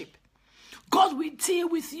relationship, God will deal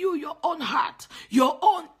with you, your own heart, your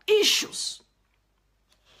own issues.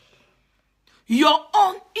 Your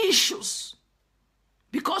own issues.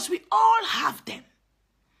 because we all have them.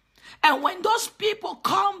 And when those people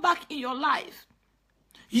come back in your life,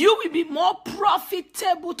 you will be more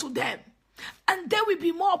profitable to them, and they will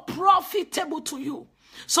be more profitable to you.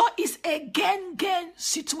 So it's a gain-gain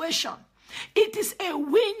situation. It is a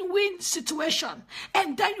win-win situation.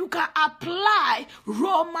 And then you can apply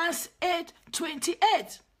Romans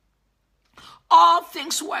 8:28. All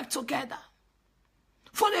things work together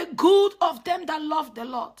for the good of them that love the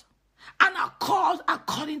Lord and are called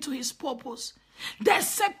according to his purpose. The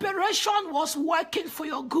separation was working for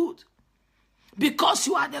your good because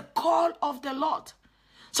you are the call of the Lord.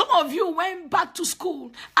 Some of you went back to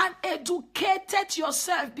school and educated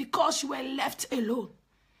yourself because you were left alone.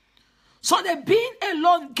 So the being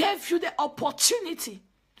alone gave you the opportunity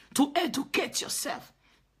to educate yourself.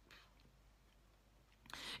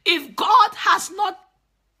 If God has not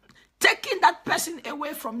taken that person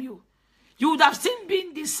away from you, you would have still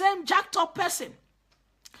been the same jacked up person,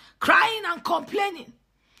 crying and complaining,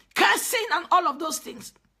 cursing and all of those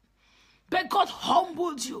things. But God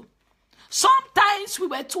humbled you. Sometimes we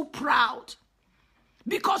were too proud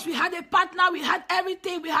because we had a partner, we had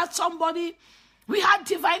everything, we had somebody, we had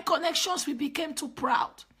divine connections, we became too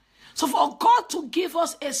proud. So for God to give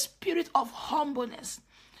us a spirit of humbleness,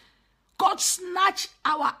 God snatched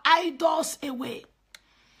our idols away.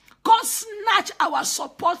 God snatched our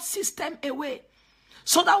support system away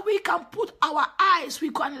so that we can put our eyes,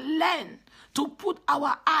 we can learn to put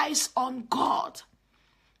our eyes on God.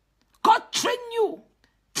 God train you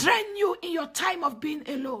in your time of being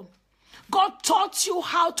alone. God taught you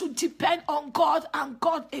how to depend on God and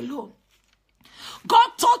God alone. God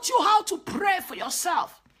taught you how to pray for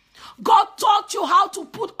yourself. God taught you how to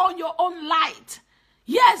put on your own light.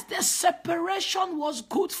 Yes, the separation was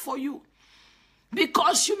good for you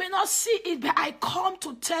because you may not see it, but I come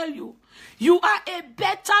to tell you, you are a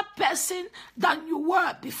better person than you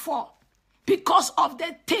were before because of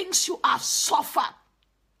the things you have suffered.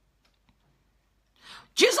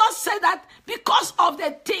 Jesus said that because of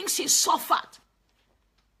the things he suffered.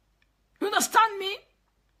 You understand me?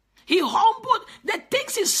 He humbled, the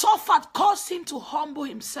things he suffered caused him to humble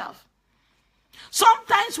himself.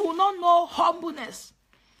 Sometimes we will not know humbleness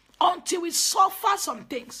until we suffer some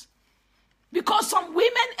things. Because some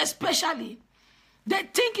women especially, they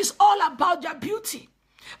think it's all about their beauty.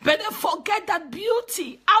 But they forget that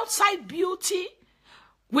beauty, outside beauty,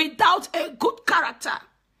 without a good character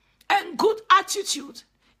and good attitude,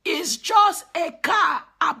 is just a car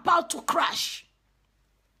about to crash.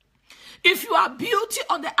 If you are beauty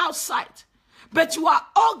on the outside, but you are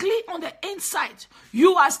ugly on the inside,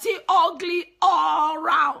 you are still ugly all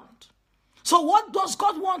around. So what does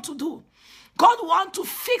God want to do? God wants to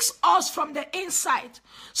fix us from the inside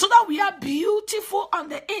so that we are beautiful on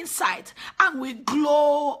the inside and we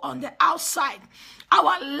glow on the outside.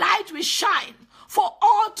 Our light will shine for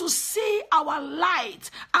all to see our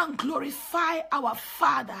light and glorify our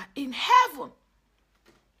Father in heaven.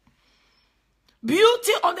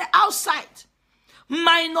 Beauty on the outside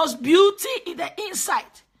minus beauty in the inside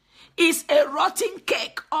is a rotten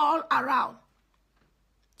cake all around.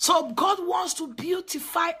 So God wants to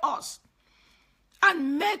beautify us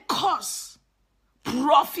and make us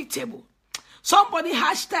profitable. Somebody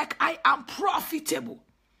hashtag, I am profitable.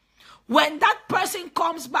 When that person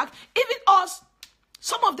comes back, even us,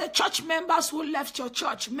 some of the church members who left your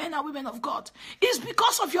church, men and women of God, is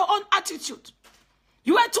because of your own attitude.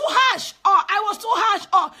 You were too harsh, or I was too harsh,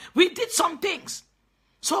 or we did some things.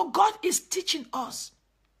 So God is teaching us.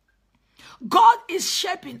 God is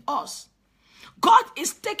shaping us. God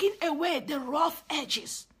is taking away the rough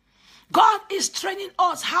edges. God is training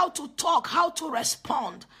us how to talk, how to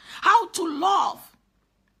respond, how to love.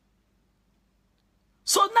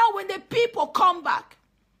 So now when the people come back,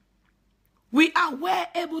 we are well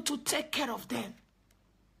able to take care of them.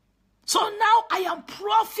 So now I am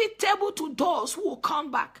profitable to those who will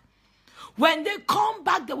come back. When they come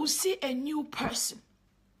back, they will see a new person.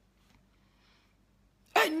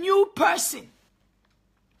 A new person.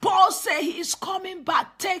 Paul said he is coming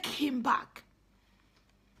back. Take him back.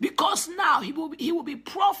 Because now he will be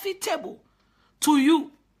profitable to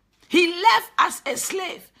you. He left as a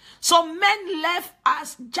slave. Some men left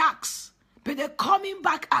as jacks, but they're coming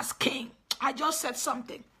back as king. I just said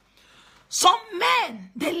something. Some men,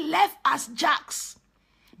 they left as jacks,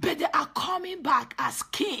 but they are coming back as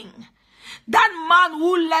king. That man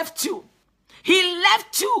who left you, he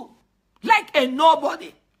left you like a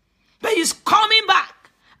nobody, but he's coming back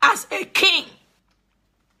as a king.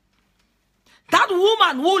 That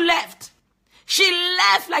woman who left, she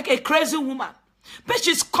left like a crazy woman, but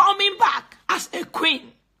she's coming back as a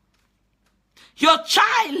queen. Your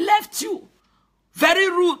child left you very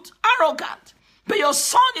rude, arrogant. But your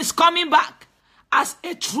son is coming back as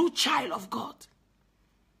a true child of God.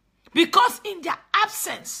 Because in their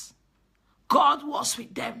absence, God was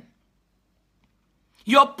with them.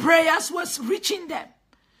 Your prayers was reaching them.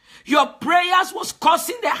 Your prayers was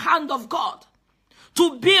causing the hand of God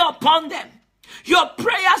to be upon them. Your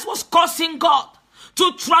prayers was causing God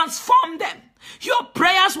to transform them. Your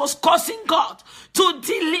prayers was causing God to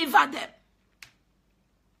deliver them.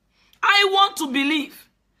 I want to believe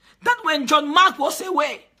that when John Mark was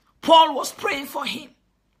away, Paul was praying for him.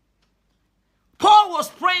 Paul was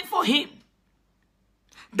praying for him.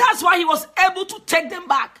 That's why he was able to take them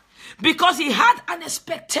back, because he had an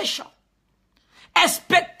expectation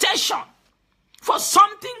for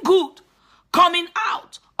something good coming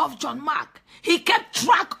out of John Mark. He kept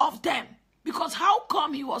track of them, because how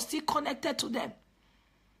come he was still connected to them?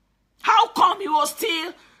 How come he was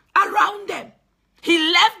still around them?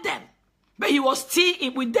 He left them, but he was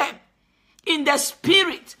still with them in the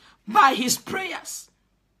spirit by his prayers.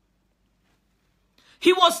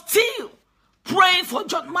 He was still praying for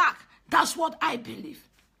John Mark. That's what I believe.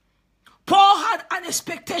 Paul had an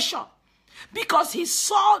expectation because he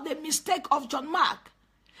saw the mistake of John Mark,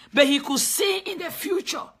 but he could see in the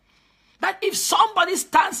future that if somebody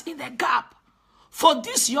stands in the gap for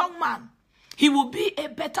this young man, he will be a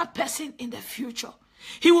better person in the future.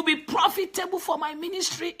 He will be profitable for my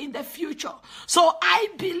ministry in the future. So I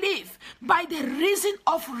believe by the reason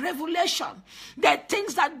of revelation, the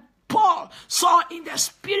things that Paul saw in the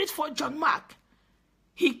spirit for John Mark,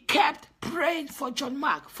 he kept praying for John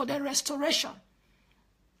Mark for the restoration.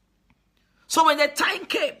 So when the time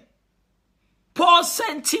came, Paul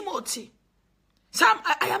sent Timothy. Sam,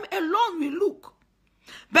 I am alone with Luke,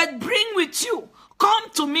 but bring with you, come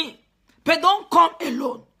to me, but don't come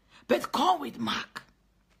alone, but come with Mark.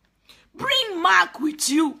 Bring Mark with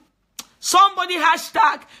you. Somebody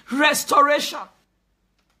hashtag restoration.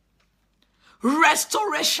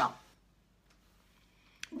 Restoration.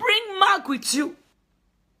 Bring Mark with you.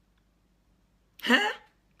 Huh?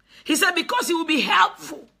 He said, because he will be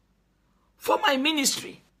helpful for my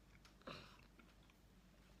ministry.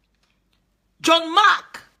 John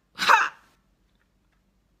Mark. Ha!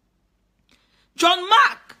 John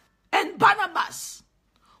Mark and Barnabas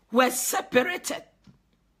were separated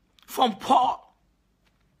from Paul.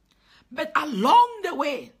 But along the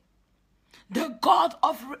way, the God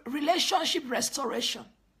of relationship restoration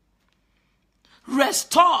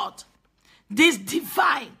restored this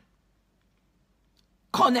divine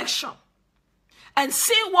connection. And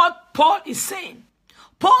see what Paul is saying.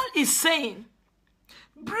 Paul is saying,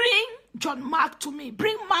 bring John Mark to me.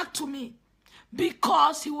 Bring Mark to me,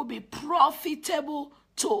 because he will be profitable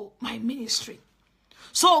to my ministry.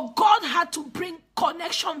 So God had to bring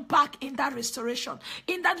connection back in that restoration,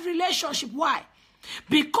 in that relationship. Why?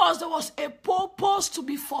 Because there was a purpose to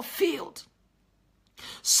be fulfilled.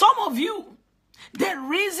 Some of you, the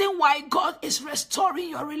reason why God is restoring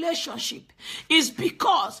your relationship is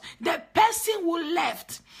because the person who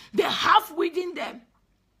left, they have within them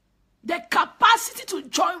the capacity to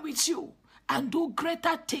join with you and do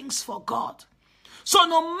greater things for God. So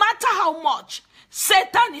no matter how much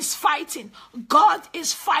Satan is fighting, God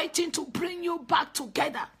is fighting to bring you back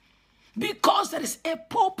together. Because there is a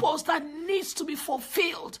purpose that needs to be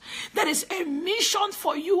fulfilled. There is a mission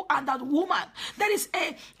for you and that woman. There is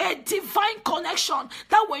a divine connection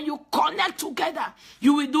that when you connect together,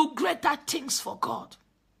 you will do greater things for God.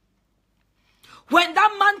 When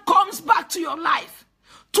that man comes back to your life,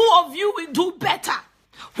 two of you will do better.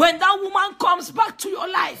 When that woman comes back to your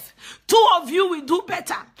life, two of you will do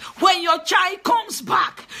better. When your child comes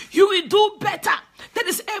back, you will do better. There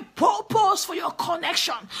is a purpose for your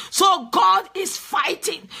connection. So God is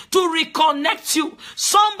fighting to reconnect you.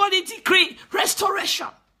 Somebody decree restoration.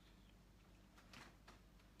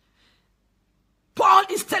 Paul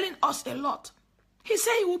is telling us a lot. He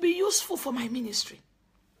said it will be useful for my ministry.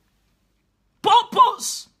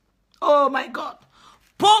 Purpose. Oh my God.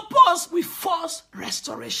 Purpose will force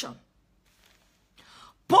restoration.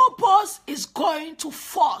 Purpose is going to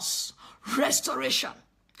force restoration.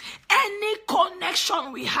 Any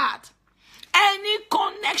connection we had, any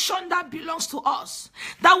connection that belongs to us,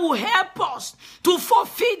 that will help us to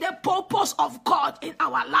fulfill the purpose of God in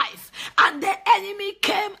our life, and the enemy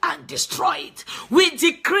came and destroyed it. We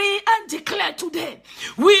decree and declare today,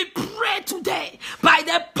 we pray today, by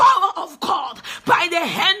the power of God, by the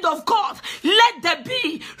hand of God, let there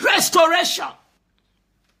be restoration.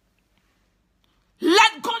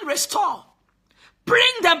 Let God restore.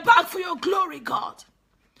 Bring them back for your glory, God.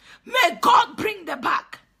 May God bring them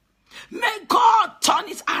back. May God turn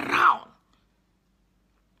it around.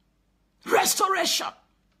 Restoration.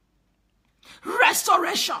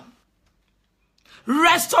 Restoration.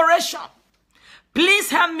 Restoration. Please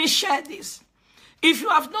help me share this. If you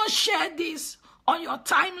have not shared this on your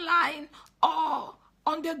timeline or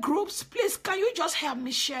on the groups, please can you just help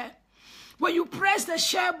me share? When you press the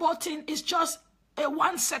share button, it's just a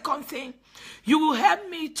 1 second thing. You will help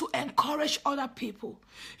me to encourage other people.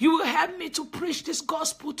 You will help me to preach this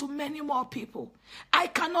gospel to many more people. I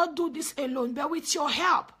cannot do this alone, but with your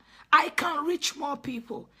help, I can reach more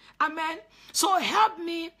people. Amen. So help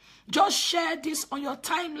me just share this on your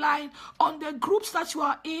timeline, on the groups that you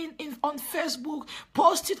are in on Facebook.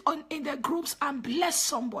 Post it in the groups and bless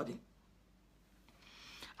somebody.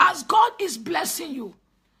 As God is blessing you,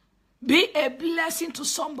 be a blessing to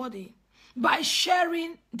somebody by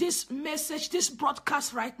sharing this message, this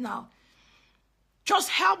broadcast right now. Just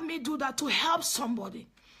help me do that to help somebody.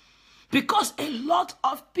 Because a lot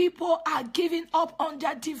of people are giving up on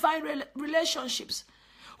their divine relationships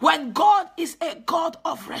when God is a God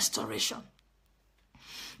of restoration.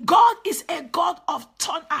 God is a God of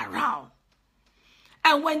turnaround.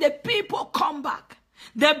 And when the people come back,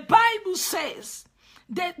 the Bible says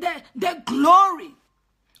that the glory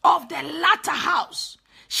of the latter house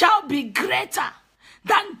shall be greater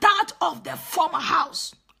than that of the former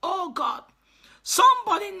house. Oh God,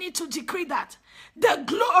 somebody need to decree that. The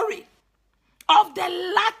glory of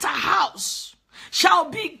the latter house shall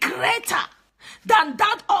be greater than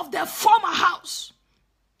that of the former house.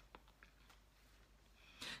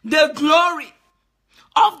 The glory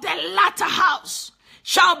of the latter house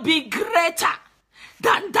shall be greater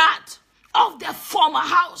than that of the former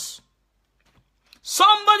house.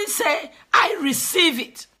 Somebody say, I receive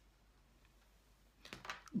it.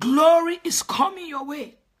 Glory is coming your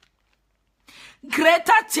way.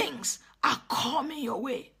 Greater things are coming your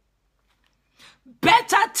way.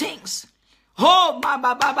 Better things. Oh,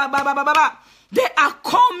 they are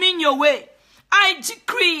coming your way. I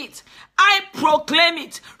decree it. I proclaim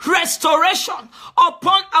it. Restoration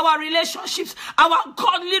upon our relationships, our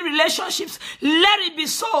godly relationships. Let it be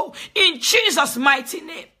so in Jesus' mighty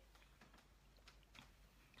name.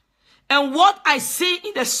 And what I see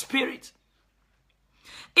in the spirit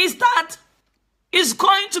is that it's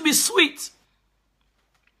going to be sweet.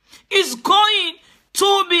 It's going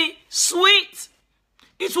to be sweet.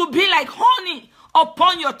 It will be like honey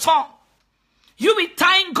upon your tongue. You will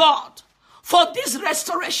thank God for this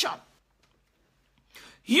restoration.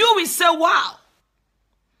 You will say, wow,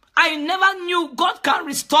 I never knew God can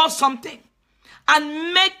restore something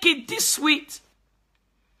and make it this sweet.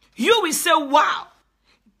 You will say, wow,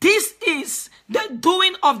 this is the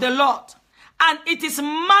doing of the Lord, and it is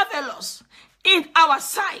marvelous in our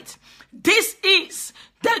sight. This is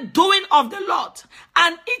the doing of the Lord,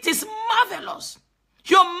 and it is marvelous.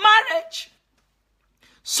 Your marriage,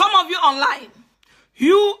 some of you online,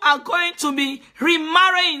 you are going to be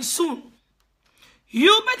remarrying soon.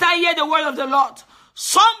 You better hear the word of the Lord.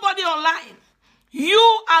 Somebody online,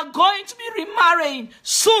 you are going to be remarrying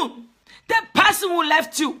soon. The person who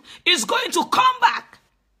left you is going to come back.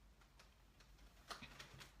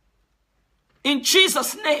 In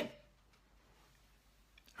Jesus' name.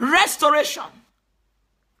 Restoration.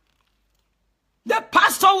 The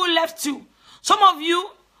pastor who left you. Some of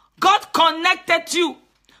you, God connected you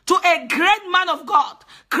to a great man of God,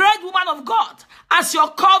 great woman of God. As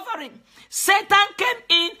your covering, Satan came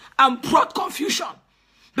in and brought confusion.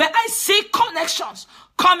 But I see connections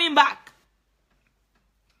coming back.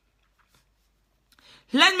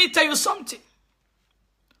 Let me tell you something.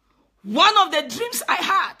 One of the dreams I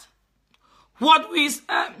had,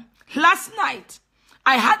 last night,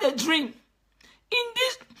 I had a dream.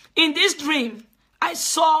 In this dream, I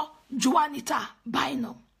saw Juanita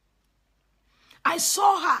Bynum. I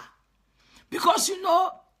saw her because, you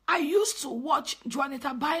know, I used to watch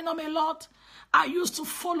Juanita Bynum a lot. I used to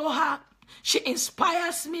follow her. She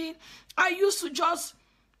inspires me. I used to just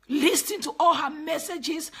listen to all her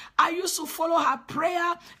messages. I used to follow her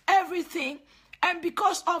prayer, everything. And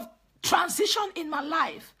because of transition in my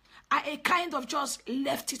life, I kind of just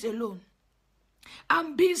left it alone.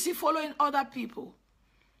 I'm busy following other people.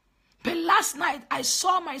 But last night, I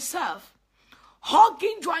saw myself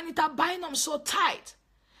hugging Juanita Bynum so tight.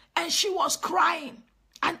 And she was crying.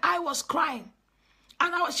 And I was crying.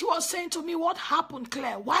 And she was saying to me, what happened,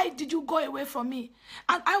 Claire? Why did you go away from me?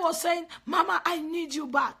 And I was saying, Mama, I need you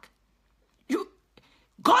back.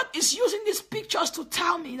 God is using these pictures to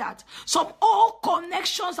tell me that some old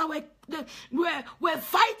connections that were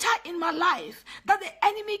vital in my life, that the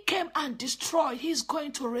enemy came and destroyed, he's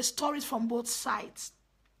going to restore it from both sides.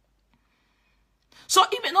 So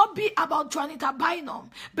it may not be about Juanita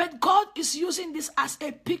Bynum, but God is using this as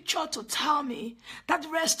a picture to tell me that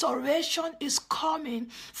restoration is coming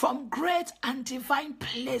from great and divine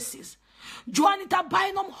places. Juanita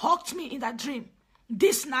Bynum hugged me in that dream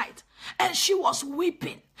this night, and she was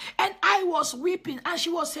weeping, and I was weeping, and she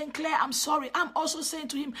was saying, Claire, I'm sorry. I'm also saying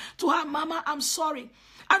to her, Mama, I'm sorry.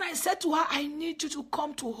 And I said to her, I need you to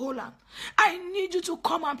come to Holland. I need you to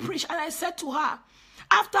come and preach. And I said to her,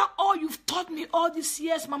 after all you've taught me all these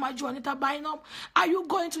years, Mama Juanita Bynum, are you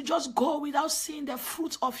going to just go without seeing the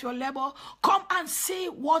fruits of your labor? Come and see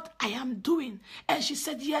what I am doing. And she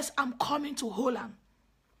said, yes, I'm coming to Holland.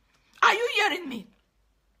 Are you hearing me?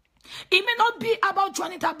 It may not be about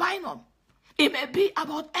Juanita Bynum. It may be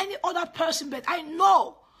about any other person, but I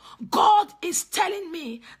know God is telling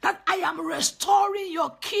me that I am restoring your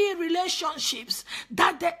key relationships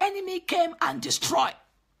that the enemy came and destroyed.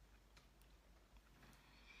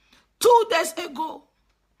 2 days ago,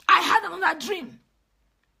 I had another dream.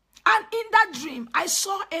 And in that dream, I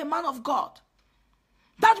saw a man of God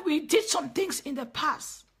that we did some things in the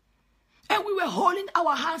past. And we were holding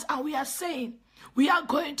our hands and we are saying, we are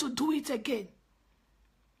going to do it again.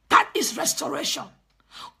 That is restoration.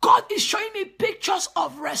 God is showing me pictures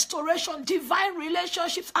of restoration. Divine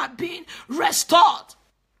relationships are being restored.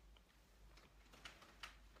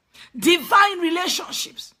 Divine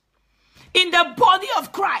relationships. In the body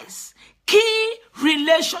of Christ, key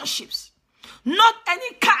relationships, not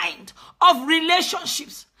any kind of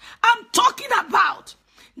relationships. I'm talking about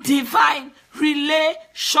divine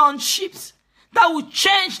relationships that will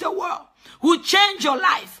change the world, will change your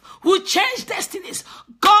life, will change destinies.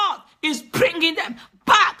 God is bringing them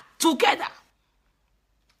back together.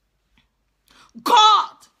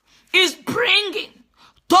 God is bringing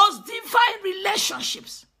those divine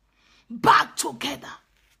relationships back together.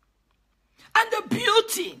 And the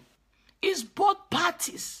beauty is both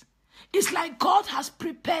parties. It's like God has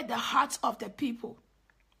prepared the hearts of the people.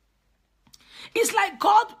 It's like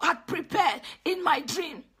God had prepared in my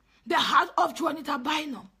dream the heart of Juanita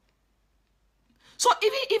Bynum. So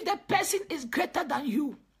even if the person is greater than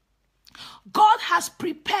you, God has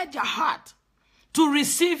prepared your heart to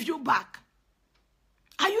receive you back.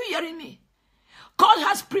 Are you hearing me? God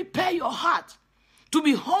has prepared your heart to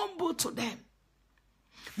be humble to them.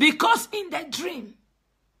 Because in the dream,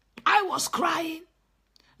 I was crying,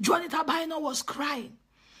 Juanita Bynum was crying,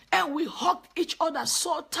 and we hugged each other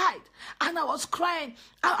so tight, and I was crying,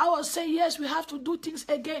 and I was saying, yes, we have to do things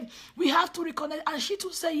again, we have to reconnect, and she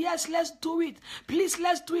too said, yes, let's do it, please,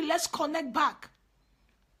 let's do it, let's connect back.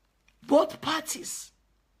 Both parties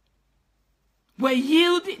were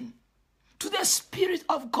yielding to the Spirit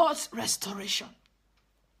of God's restoration.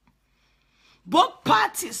 Both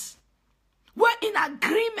parties were in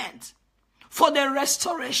agreement for the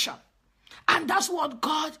restoration. And that's what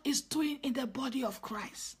God is doing in the body of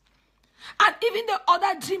Christ. And even the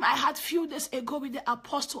other dream I had few days ago with the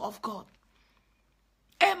apostle of God,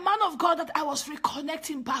 a man of God that I was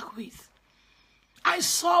reconnecting back with, I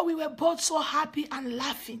saw we were both so happy and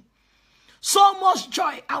laughing, so much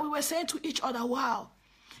joy, and we were saying to each other, wow,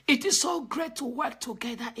 it is so great to work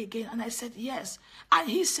together again. And I said yes, and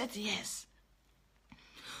he said yes.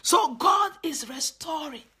 So God is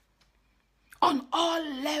restoring on all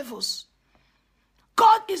levels.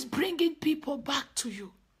 God is bringing people back to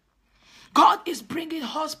you. God is bringing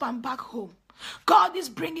husband back home. God is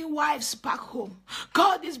bringing wives back home.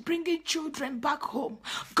 God is bringing children back home.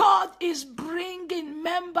 God is bringing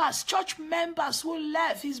members, church members who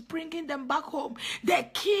left. He's bringing them back home. The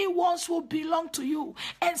key ones will belong to you.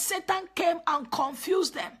 And Satan came and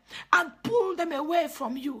confused them and pulled them away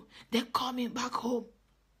from you. They're coming back home.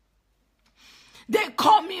 They're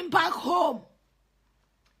coming back home.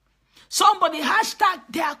 Somebody hashtag,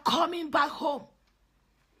 they are coming back home.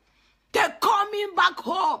 They're coming back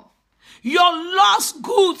home. Your lost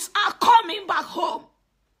goods are coming back home.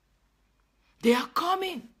 They are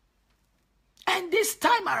coming. And this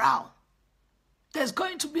time around, there's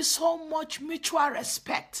going to be so much mutual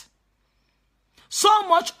respect. So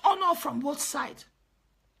much honor from both sides.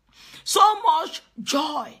 So much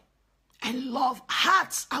joy and love.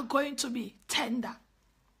 Hearts are going to be tender.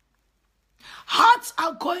 Hearts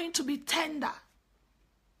are going to be tender.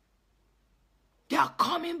 They are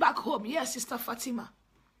coming back home. Yes, Sister Fatima.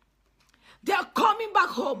 They are coming back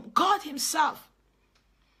home. God himself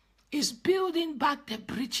is building back the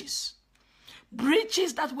bridges.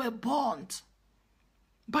 Bridges that were burned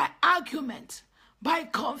by argument, by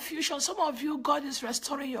confusion. Some of you, God is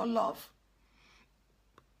restoring your love.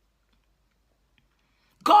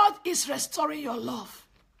 God is restoring your love.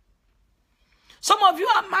 Some of you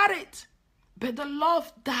are married, but the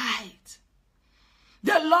love died.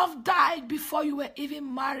 The love died before you were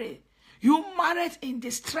even married. You married in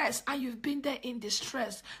distress and you've been there in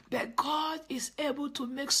distress. But God is able to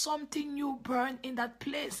make something new burn in that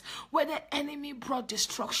place where the enemy brought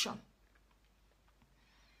destruction.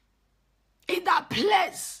 In that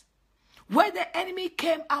place where the enemy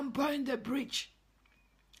came and burned the bridge,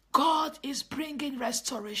 God is bringing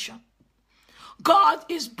restoration. God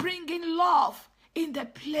is bringing love in the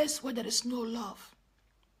place where there is no love.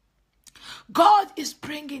 God is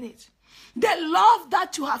bringing it. The love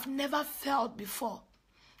that you have never felt before.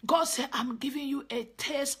 God said, I'm giving you a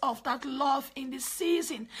taste of that love in this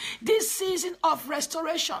season of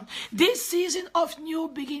restoration, this season of new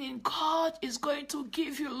beginning. God is going to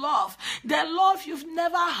give you love, the love you've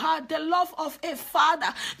never had, the love of a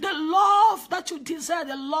father, the love that you desire,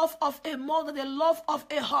 the love of a mother, the love of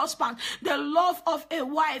a husband, the love of a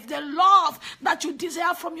wife, the love that you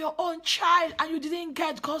desire from your own child and you didn't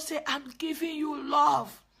get. God said, I'm giving you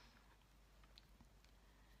love.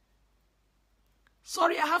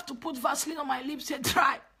 Sorry, I have to put Vaseline on my lips, they're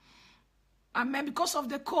dry. Amen, because of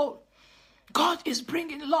the cold. God is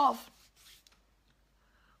bringing love.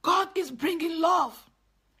 God is bringing love.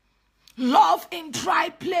 Love in dry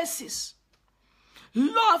places.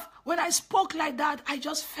 Love, when I spoke like that, I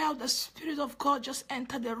just felt the Spirit of God just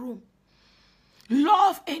enter the room.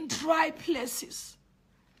 Love in dry places.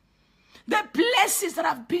 The places that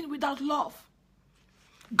have been without love.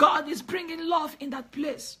 God is bringing love in that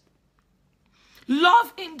place.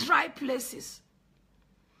 Love in dry places.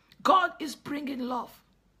 God is bringing love.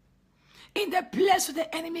 In the place where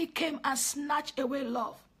the enemy came and snatched away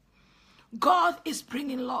love, God is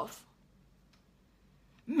bringing love.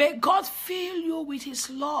 May God fill you with his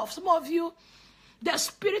love. Some of you, the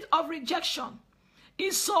spirit of rejection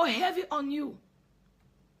is so heavy on you.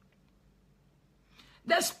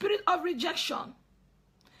 The spirit of rejection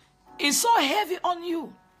is so heavy on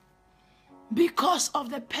you. Because of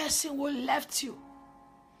the person who left you.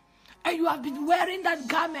 And you have been wearing that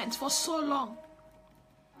garment for so long.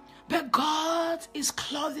 But God is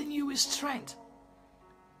clothing you with strength.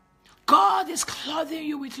 God is clothing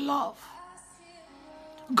you with love.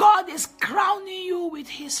 God is crowning you with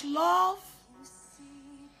his love.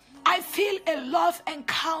 I feel a love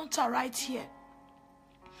encounter right here.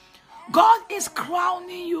 God is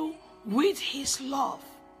crowning you with his love.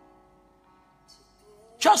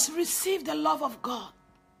 Just receive the love of God.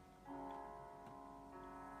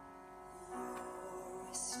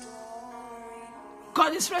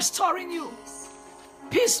 God is restoring you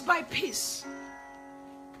piece by piece.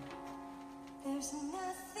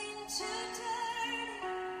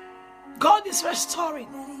 God is restoring.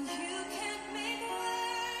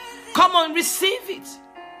 Come on, receive it.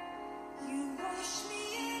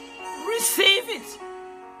 Receive it.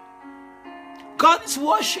 God is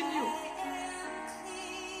washing you.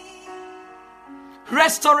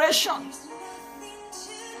 Restoration.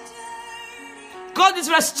 God is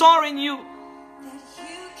restoring you.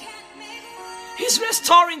 He's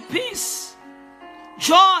restoring peace,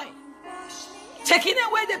 joy, taking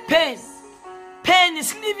away the pain. Pain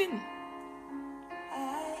is leaving.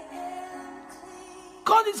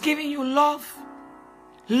 God is giving you love,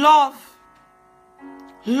 love,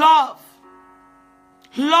 love,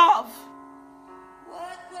 love,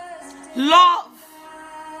 love.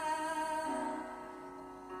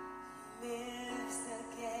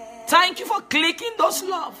 Thank you for clicking those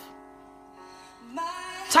love.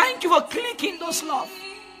 Thank you for clicking those love.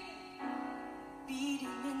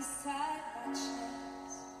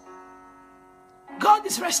 God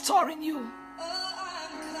is restoring you.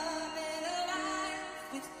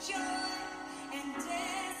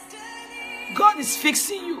 God is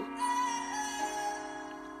fixing you.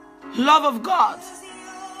 Love of God.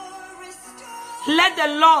 Let the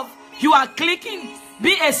love you are clicking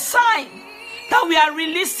be a sign that we are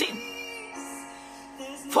releasing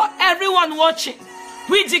for everyone watching.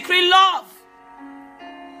 We decree love.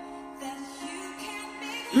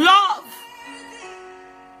 Love.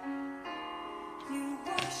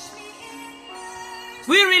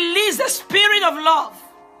 We release the spirit of love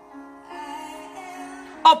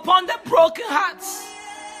upon the broken hearts.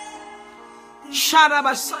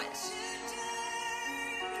 Sharabasai.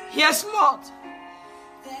 Yes, Lord.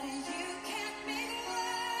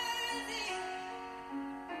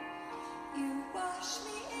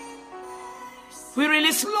 We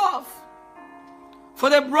release love for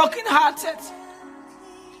the brokenhearted.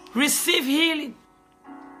 Receive healing.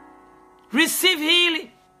 Receive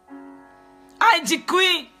healing. I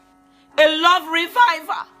decree a love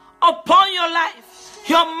revival upon your life,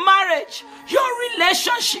 your marriage, your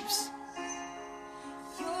relationships.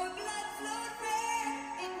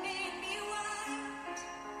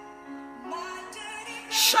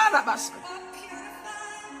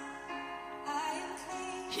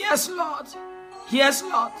 Yes, Lord. Yes,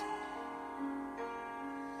 Lord.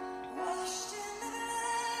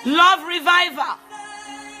 Love revival.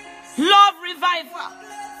 Love revival.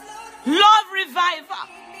 Love revival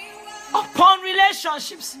upon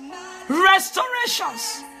relationships.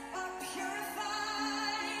 Restorations.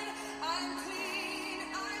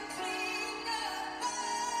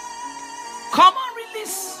 Come on,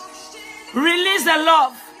 release. Release the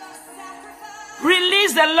love.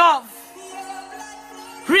 Release the love.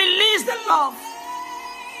 Release the love.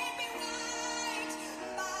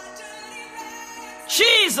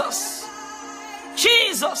 Jesus.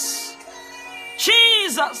 Jesus.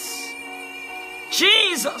 Jesus.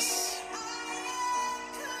 Jesus.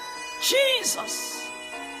 Jesus.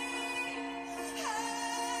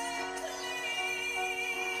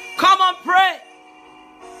 Come on, pray.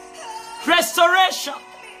 Restoration.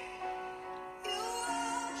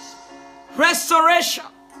 Restoration.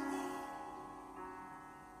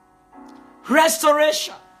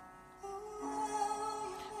 Restoration.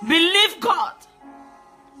 Believe God.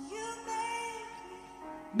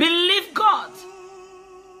 Believe God.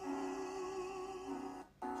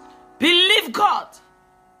 Believe God.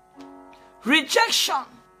 Rejection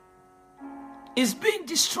is being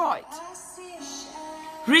destroyed.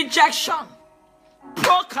 Rejection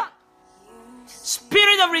broken.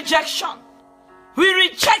 Spirit of rejection, we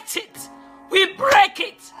reject it. We break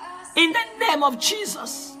it in the name of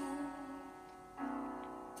Jesus.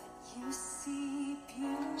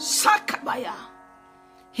 Sakabaya.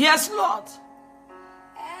 Yes, Lord.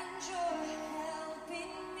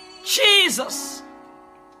 Jesus.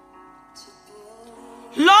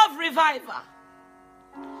 Love revival.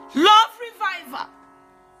 Love revival.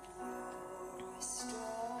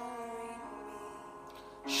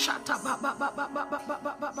 Shata ba ba ba ba ba ba ba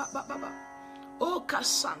ba ba ba ba ba. Oh,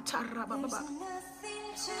 Kasanta ba ba ba.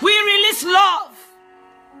 We release love.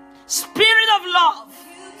 Spirit of love.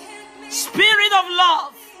 Spirit of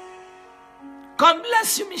love. God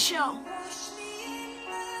bless you, Michelle.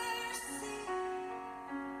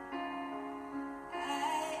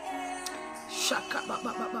 Shaka ba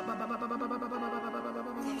ba ba ba ba ba ba ba ba ba ba ba ba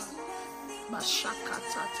ba ba.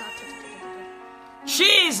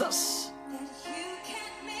 Jesus.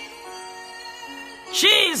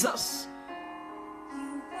 Jesus.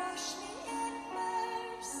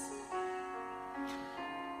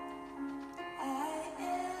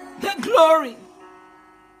 The glory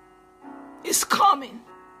is coming.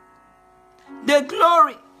 The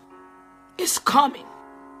glory is coming.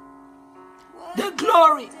 The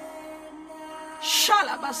glory.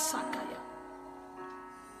 Shalabasakaya.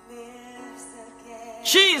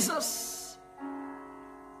 Jesus.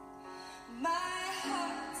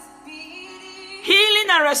 Healing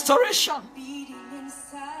and restoration.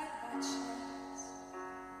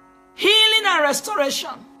 Healing and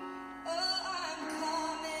restoration.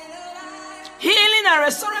 Healing and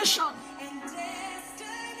restoration.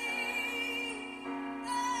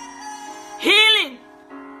 Healing.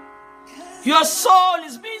 Your soul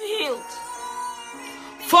is being healed.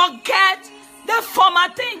 Forget the former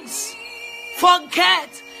things. Forget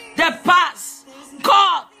the past.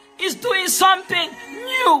 God is doing something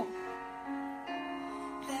new.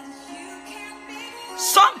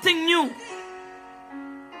 Something new.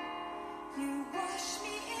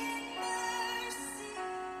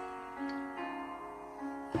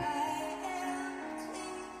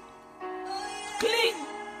 Clean.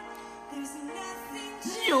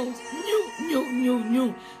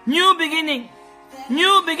 New beginning.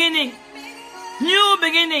 New beginning. New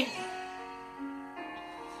beginning.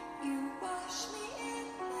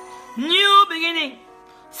 New beginning.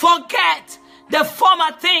 Forget the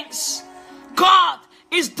former things. God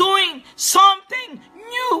is doing something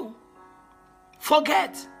new.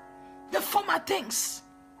 Forget the former things.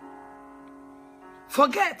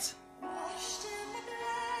 Forget.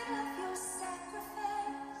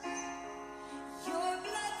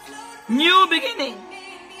 New beginning.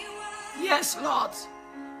 Yes, Lord.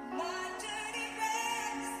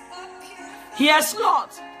 Yes, Lord.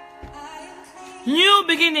 New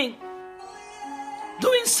beginning.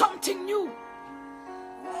 Doing something new.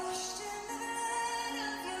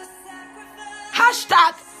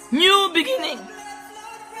 Hashtag new beginning.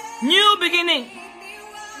 New beginning.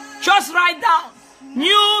 Just write down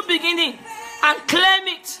new beginning and claim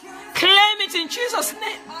it. Claim it in Jesus'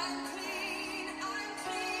 name.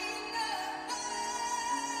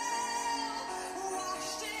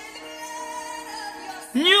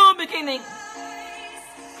 New beginning.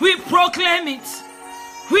 We proclaim it.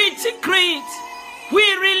 We decree it. We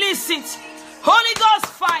release it. Holy Ghost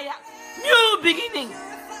fire. New beginning.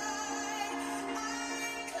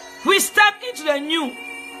 We step into the new.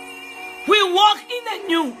 We walk in the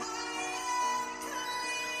new.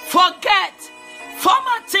 Forget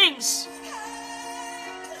former things.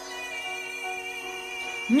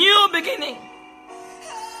 New beginning.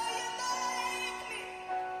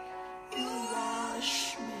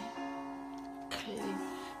 Wash me clean.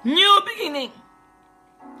 New beginning.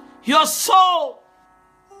 Your soul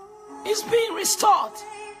is being restored.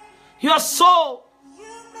 Your soul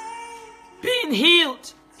being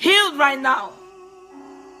healed. Healed right now.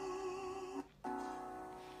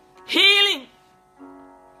 Healing.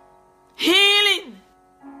 Healing.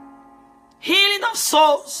 Healing of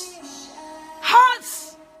souls.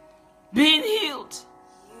 Hearts being healed.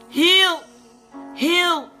 Heal.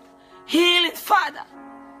 Heal. Heal it, Father.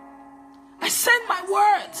 I send my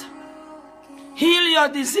word. Heal your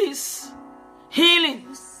disease. Healing.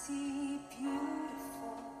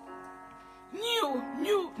 New,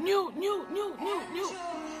 new, new, new, new, new, new.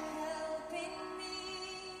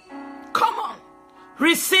 Come on.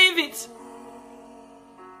 Receive it.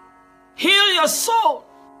 Heal your soul.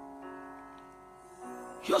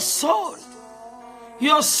 Your soul.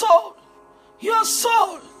 Your soul. Your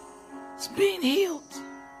soul is being healed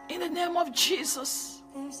in the name of Jesus.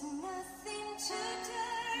 There's nothing too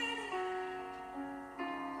dirty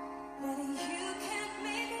that you can't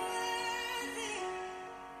make worthy.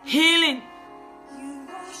 Healing. You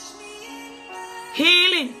wash me in blood.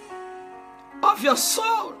 Healing of your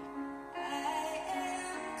soul. I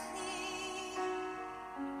am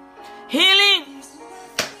clean. Healing.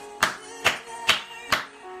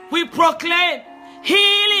 We proclaim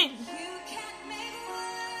healing You can't make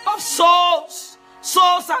worthy. of souls.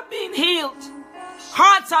 Souls are being healed.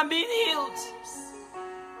 Hearts are being healed.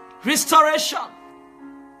 Restoration.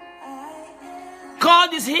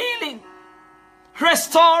 God is healing,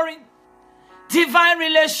 restoring divine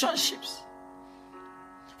relationships.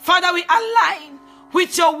 Father, we align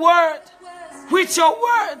with your word. With your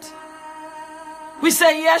word. We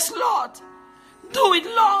say, yes, Lord. Do it,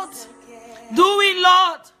 Lord. Do it,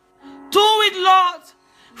 Lord. Do it, Lord.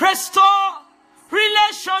 Restore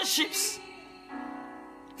relationships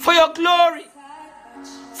for your glory.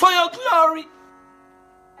 For your glory.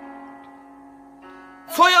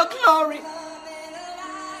 For your glory.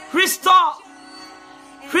 Restore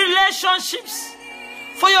relationships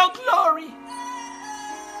for your glory.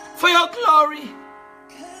 For your glory.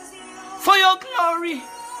 For your glory.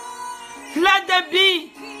 Let there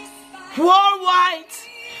be worldwide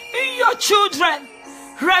in your children.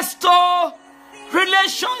 Restore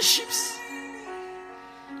relationships.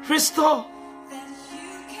 Restore.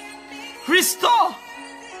 Restore.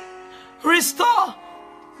 Restore.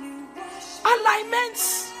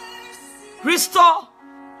 Alignments. Restore.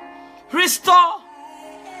 Restore.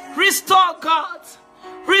 Restore, God.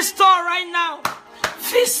 Restore right now.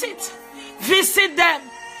 Visit. Visit them.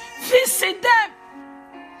 Visit them.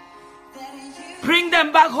 Bring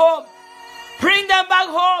them back home. Bring them back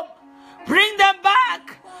home. Bring them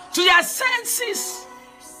back to their senses.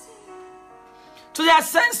 To their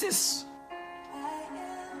senses.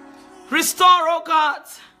 Restore, oh God.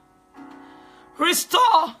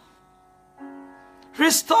 Restore.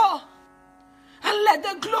 Restore. And let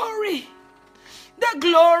the glory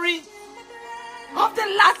of the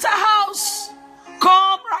latter house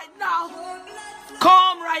come right now.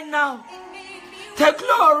 Come right now. The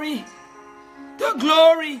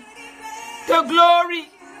glory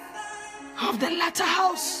of the latter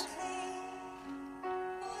house.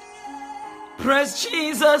 Praise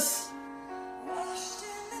Jesus.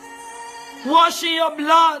 Wash in your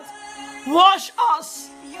blood. Wash us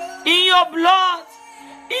in your blood.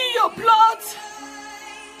 In your blood.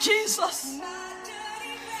 Jesus.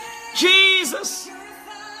 Jesus.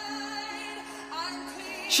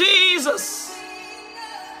 Jesus.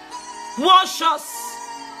 Wash us.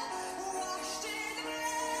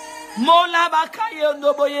 Mola bakaye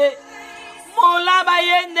ndoboye. Mola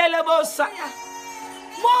bayende lebosaya.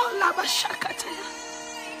 Mola bashakataya.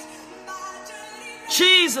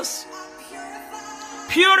 Jesus.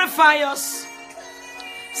 Purify us.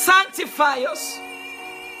 Sanctify us.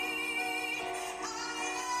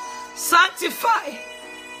 Sanctify.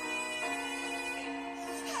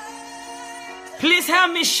 Please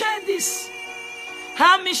help me share this.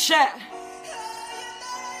 Help me share.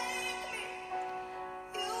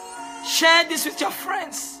 Share this with your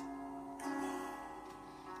friends.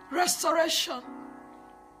 Restoration.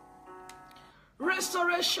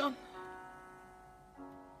 Restoration.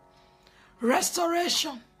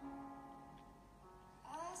 Restoration.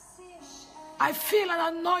 I feel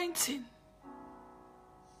an anointing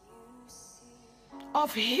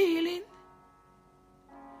of healing.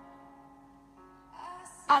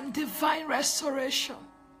 and divine restoration.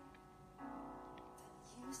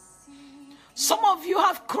 Some of you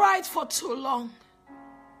have cried for too long.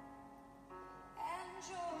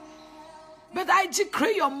 But I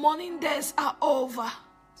decree your mourning days are over.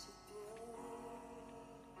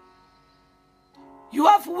 You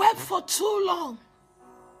have wept for too long.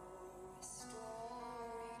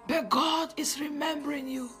 But God is remembering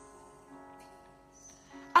you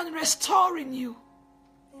and restoring you.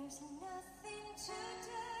 There's nothing too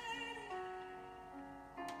dirty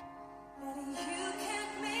that you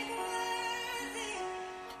can't make worthy.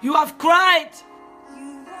 You have cried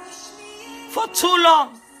You wash me in for too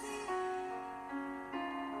long.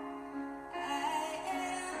 I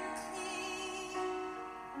am clean.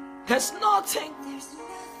 There's nothing There's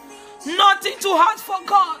nothing Nothing too hard for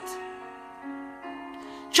God.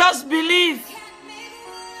 Just believe.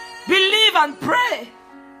 Believe and pray.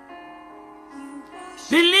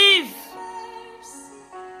 Believe.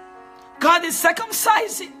 God is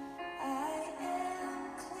circumcising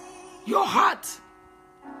your heart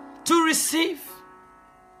to receive.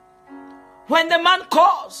 When the man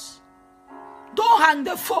calls, don't hang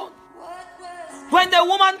the phone. When the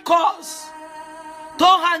woman calls,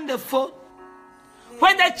 don't hang the phone.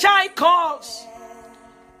 When the child calls,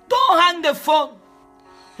 don't hang the phone.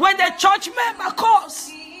 When the church member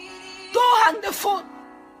calls, don't hang the phone.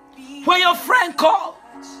 When your friend calls,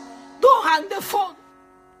 don't hang the phone.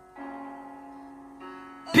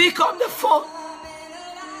 Pick up the phone.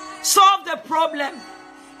 Solve the problem.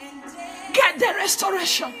 Get the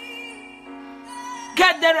restoration.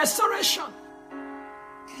 Get the restoration.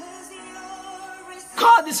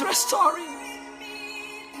 God is restoring.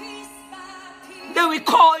 They will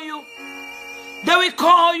call you. They will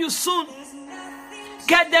call you soon.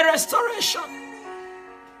 Get the restoration.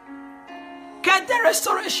 Get the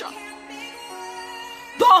restoration.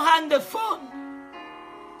 Don't hang the phone.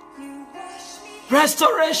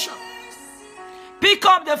 Restoration. Pick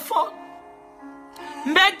up the phone.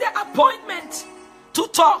 Make the appointment to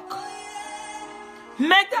talk.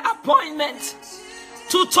 Make the appointment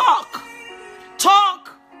to talk.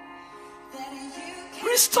 Talk.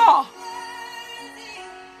 Restore.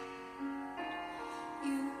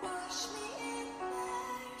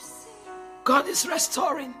 God is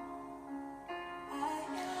restoring.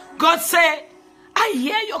 God said, I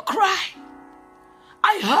hear your cry.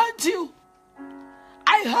 I heard you.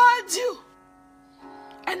 I heard you.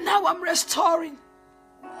 And now I'm restoring.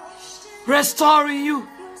 Restoring you.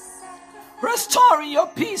 Restoring your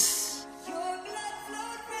peace.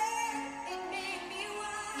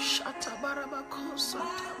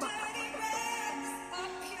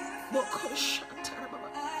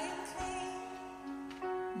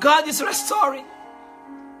 God is restoring.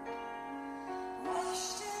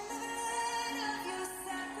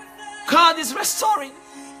 God is restoring.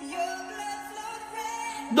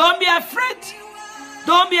 Don't be afraid.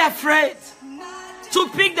 Don't be afraid to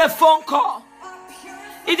pick the phone call.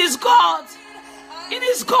 It is God. It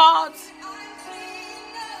is God.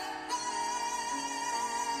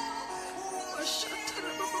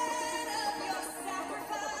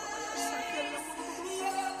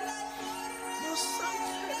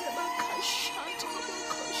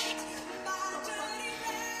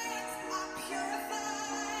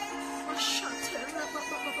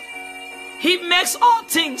 He makes all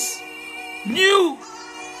things new,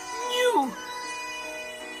 new,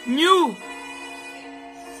 new.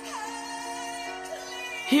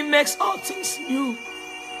 He makes all things new.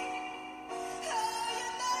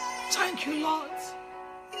 Thank you, Lord.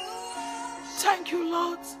 Thank you,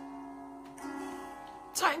 Lord.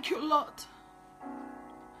 Thank you, Lord.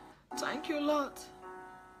 Thank you, Lord.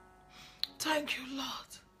 Thank you,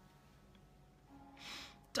 Lord.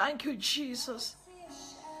 Thank you, Jesus.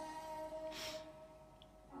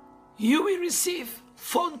 You will receive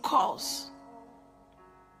phone calls.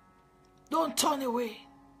 Don't turn away.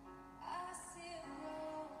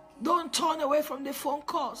 Don't turn away from the phone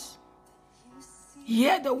calls.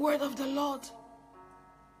 Hear the word of the Lord.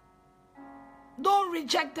 Don't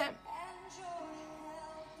reject them.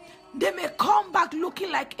 They may come back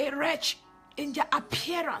looking like a wretch in their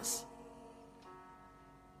appearance,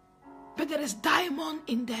 but there is diamond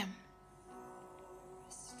in them.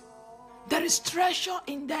 There is treasure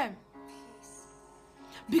in them.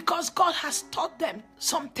 Because God has taught them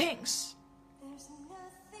some things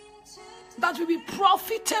that will be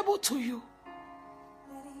profitable to you.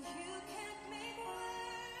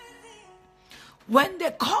 When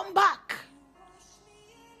they come back,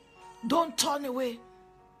 don't turn away.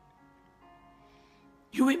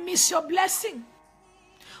 You will miss your blessing.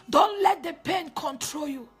 Don't let the pain control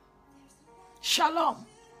you. Shalom.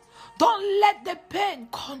 Don't let the pain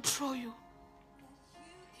control you.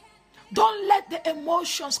 Don't let the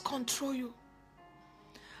emotions control you.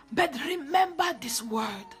 But remember this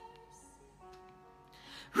word.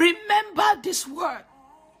 Remember this word.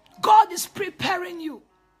 God is preparing you.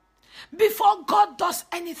 Before God does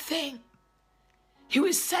anything, He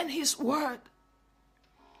will send His word.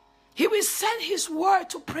 He will send His word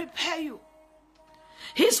to prepare you.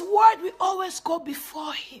 His word will always go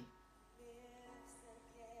before Him.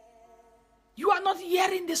 You are not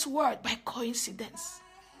hearing this word by coincidence.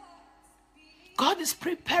 God is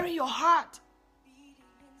preparing your heart.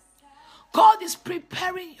 God is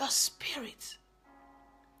preparing your spirit.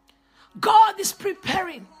 God is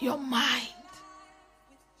preparing your mind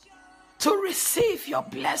to receive your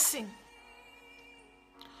blessing.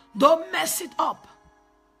 Don't mess it up.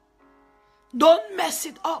 Don't mess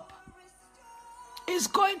it up. It's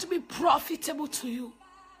going to be profitable to you.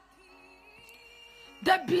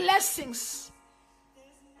 The blessings,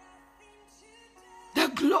 the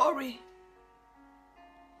glory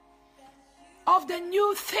of the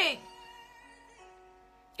new thing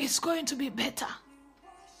is going to be better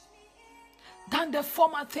than the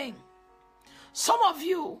former thing. Some of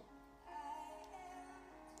you,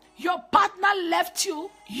 your partner left you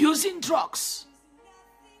using drugs,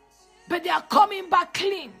 but they are coming back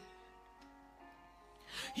clean.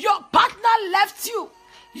 Your partner left you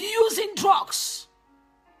using drugs,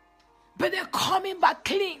 but they're coming back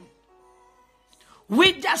clean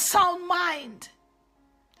with their sound mind.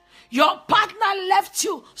 Your partner left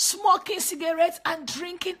you smoking cigarettes and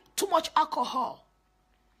drinking too much alcohol,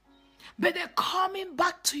 but they're coming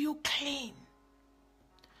back to you clean.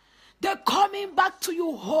 They're coming back to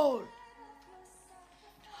you whole.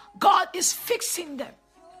 God is fixing them.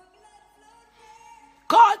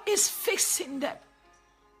 God is fixing them.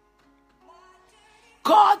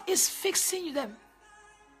 God is fixing them.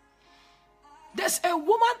 There's a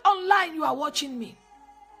woman online, you are watching me.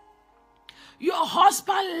 Your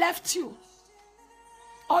husband left you,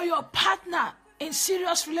 or your partner in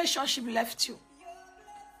serious relationship left you.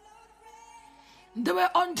 They were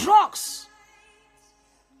on drugs,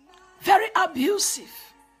 very abusive,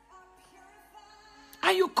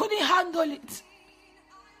 and you couldn't handle it,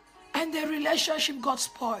 and the relationship got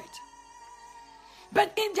spoiled.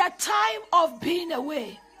 But in their time of being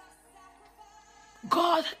away,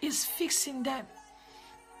 God is fixing them.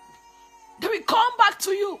 They will come back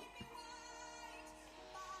to you,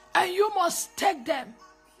 and you must take them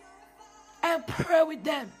and pray with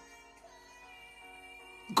them.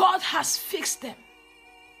 God has fixed them.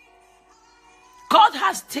 God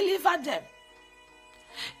has delivered them.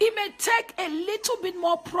 It may take a little bit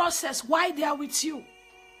more process while they are with you,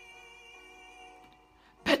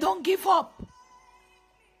 but don't give up.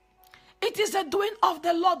 It is the doing of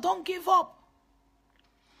the Lord. Don't give up.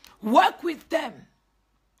 Work with them.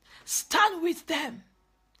 Stand with them.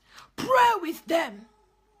 Pray with them.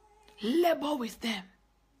 Labor with them.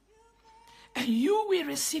 And you will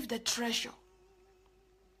receive the treasure.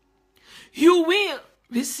 You will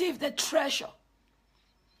receive the treasure.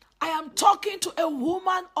 I am talking to a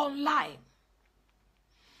woman online.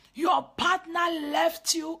 Your partner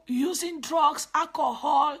left you using drugs,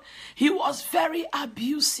 alcohol. He was very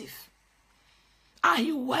abusive. And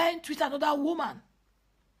he went with another woman.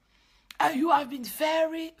 And you have been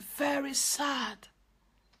very, very sad.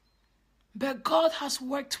 But God has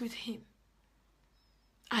worked with him.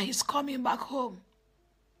 And he's coming back home.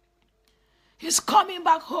 He's coming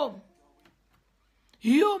back home.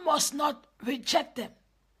 You must not reject them.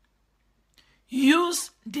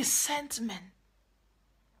 Use discernment.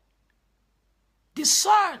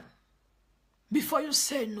 Discern before you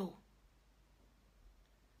say no.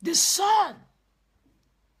 Discern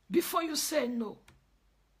before you say no.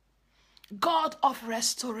 God of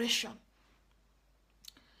restoration.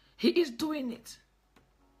 He is doing it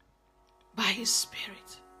by His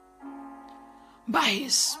Spirit. By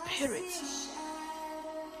His Spirit.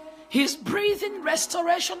 He's breathing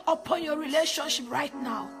restoration upon your relationship right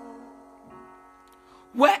now.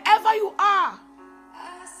 Wherever you are,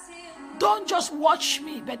 don't just watch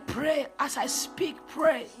me, but pray as I speak.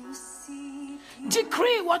 Pray.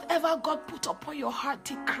 Decree whatever God put upon your heart.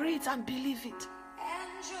 Decree it and believe it.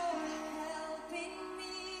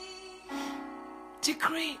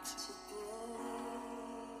 Decree it.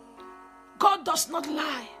 God does not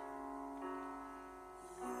lie.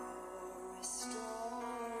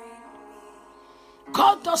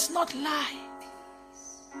 God does not lie.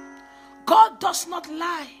 God does not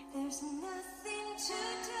lie.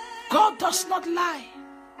 God does not lie.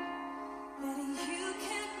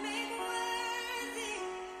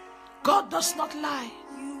 God does not lie.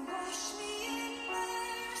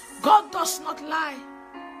 God does not lie.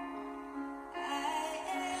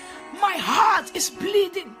 My heart is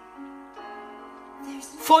bleeding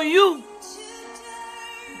for you.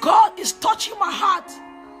 God is touching my heart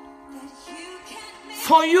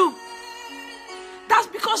for you. That's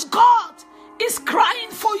because God is crying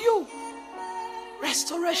for you.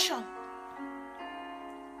 Restoration.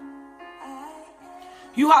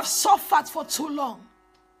 You have suffered for too long.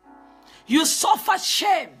 You suffered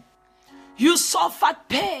shame. You suffered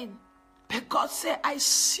pain. But God said, I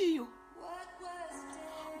see you.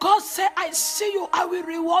 God said, I see you. I will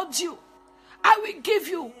reward you. I will give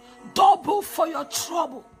you double for your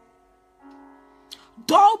trouble.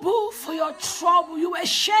 Double for your trouble. You were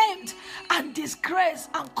shamed and disgraced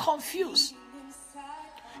and confused.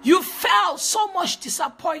 You felt so much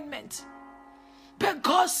disappointment. But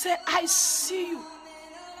God said, I see you.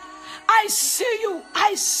 I see you.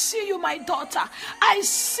 I see you, my daughter. I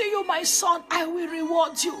see you, my son. I will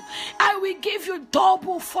reward you. I will give you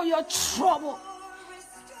double for your trouble.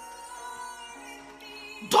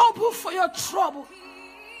 Double for your trouble.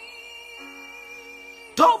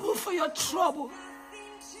 Double for your trouble.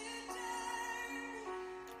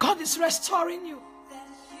 God is restoring you.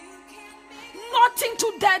 Nothing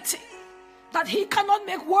too dirty that He cannot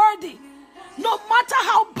make worthy. No matter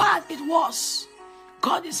how bad it was,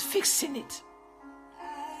 God is fixing it.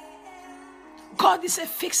 God is a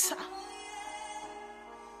fixer.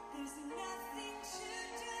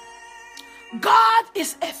 God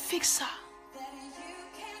is a fixer.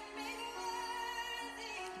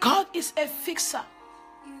 God is a fixer.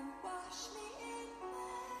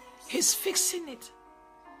 He's fixing it.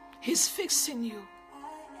 He's fixing you.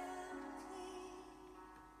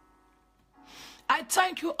 I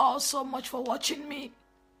thank you all so much for watching me.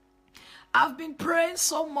 I've been praying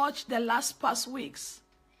so much the past weeks.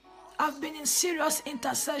 I've been in serious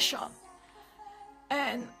intercession.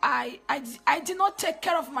 And I did not take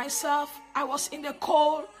care of myself. I was in the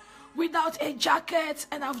cold without a jacket,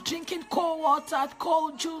 and I'm drinking cold water,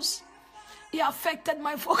 cold juice. It affected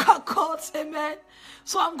my vocal cords, amen.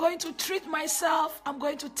 So I'm going to treat myself. I'm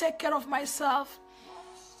going to take care of myself.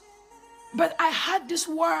 But I had this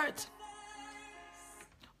word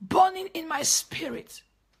burning in my spirit.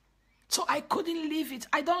 So I couldn't leave it.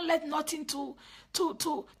 I don't let nothing to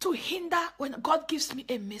hinder when God gives me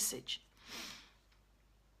a message.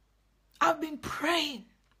 I've been praying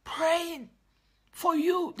for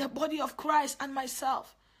you, the body of Christ, and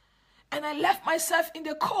myself. And I left myself in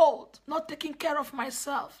the cold, not taking care of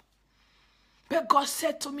myself. But God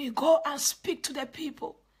said to me, go and speak to the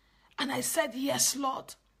people. And I said, yes,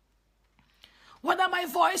 Lord. Whether my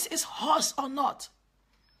voice is hoarse or not,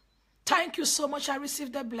 thank you so much. I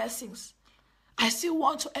received the blessings. I still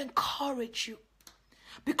want to encourage you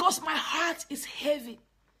because my heart is heavy.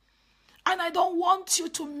 And I don't want you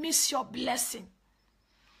to miss your blessing.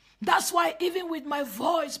 That's why even with my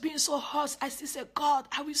voice being so hoarse, I still say, God,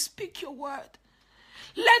 I will speak your word.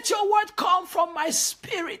 Let your word come from my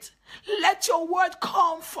spirit. Let your word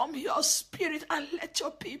come from your spirit, and let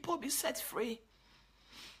your people be set free.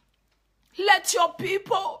 Let your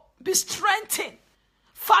people be strengthened.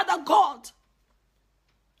 Father God,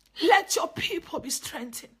 let your people be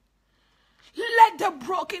strengthened. Let the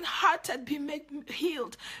brokenhearted be made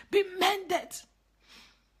healed, be mended.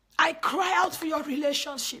 I cry out for your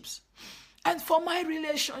relationships and for my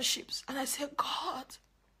relationships. And I say, God,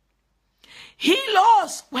 heal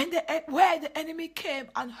us where the enemy came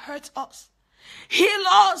and hurt us. Heal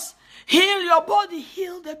us. Heal your body.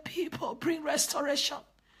 Heal the people. Bring restoration.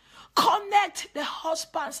 Connect the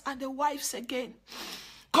husbands and the wives again.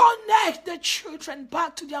 Connect the children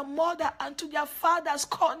back to their mother and to their fathers.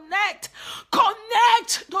 Connect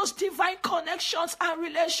those divine connections and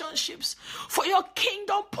relationships for your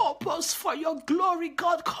kingdom purpose, for your glory.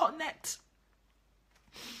 God, connect.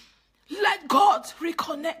 Let God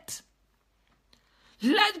reconnect.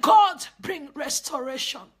 Let God bring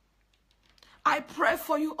restoration. I pray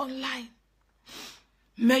for you online.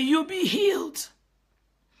 May you be healed.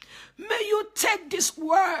 May you take this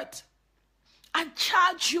word and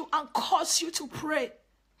charge you and cause you to pray.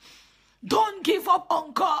 Don't give up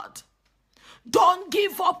on God. Don't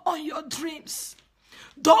give up on your dreams.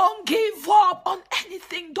 Don't give up on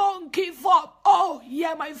anything. Don't give up. Oh,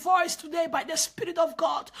 hear my voice today by the Spirit of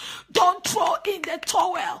God. Don't throw in the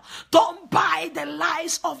towel. Don't buy the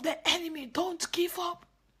lies of the enemy. Don't give up.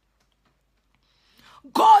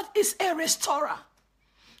 God is a restorer.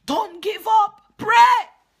 Don't give up. Pray.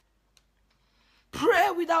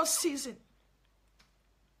 Pray without ceasing.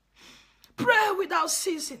 Pray without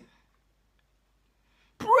ceasing.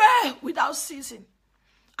 Pray without ceasing.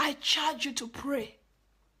 I charge you to pray.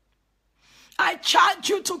 I charge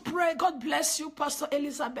you to pray. God bless you, Pastor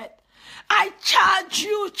Elizabeth. I charge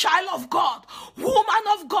you, child of God, woman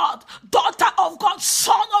of God, daughter of God,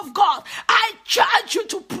 son of God. I charge you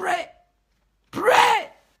to pray. Pray.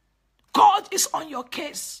 God is on your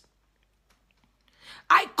case.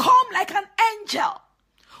 I come like an angel.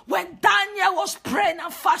 When Daniel was praying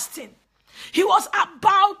and fasting, he was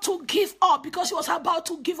about to give up because he was about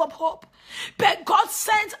to give up hope. But God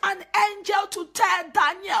sent an angel to tell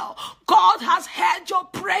Daniel, God has heard your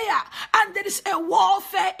prayer and there is a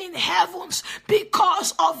warfare in heavens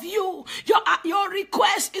because of you. Your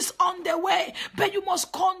request is on the way, but you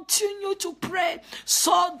must continue to pray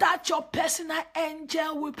so that your personal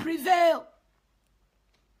angel will prevail.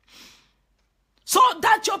 So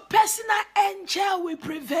that your personal angel will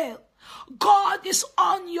prevail. God is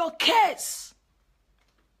on your case.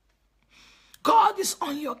 God is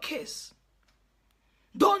on your case.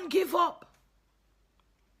 Don't give up.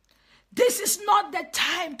 This is not the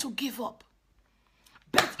time to give up,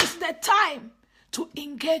 but it's the time to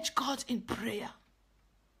engage God in prayer.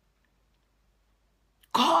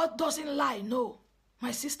 God doesn't lie. No,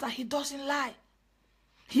 my sister, he doesn't lie.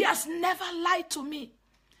 He has never lied to me.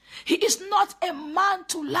 He is not a man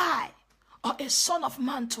to lie or a son of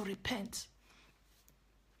man to repent.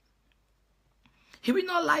 He will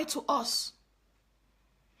not lie to us.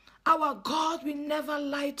 Our God will never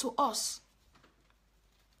lie to us.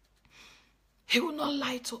 He will not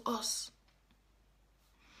lie to us.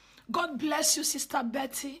 God bless you, Sister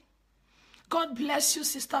Betty. God bless you,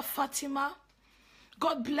 Sister Fatima.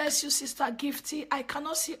 God bless you, Sister Gifty. I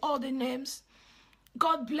cannot see all the names.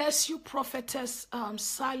 God bless you, Prophetess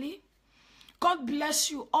Sally. God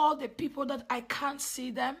bless you, all the people that I can't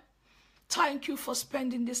see them. Thank you for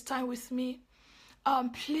spending this time with me.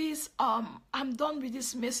 Please, I'm done with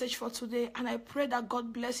this message for today, and I pray that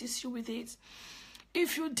God blesses you with it.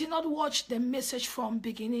 If you did not watch the message from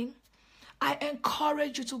beginning, I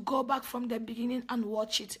encourage you to go back from the beginning and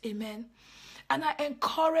watch it. Amen. And I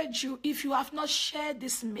encourage you, if you have not shared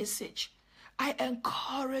this message, I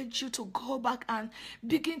encourage you to go back and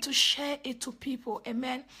begin to share it to people.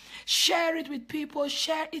 Amen. Share it with people.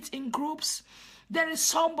 Share it in groups. There is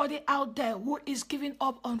somebody out there who is giving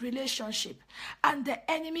up on relationship, and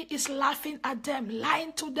the enemy is laughing at them,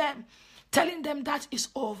 lying to them, telling them that it's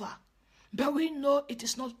over. But we know it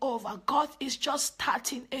is not over. God is just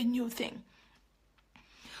starting a new thing.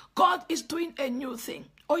 God is doing a new thing.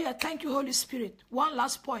 Oh yeah, thank you, Holy Spirit. One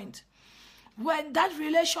last point. When that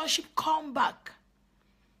relationship come back,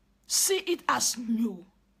 see it as new.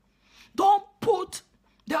 Don't put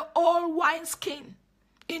the old wineskin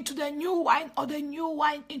into the new wine or the new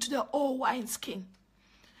wine into the old wineskin.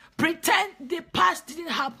 Pretend the past didn't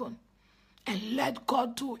happen and let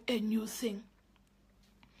God do a new thing.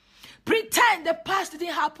 Pretend the past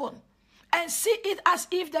didn't happen and see it as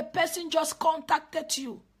if the person just contacted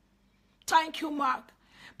you. Thank you, Mark.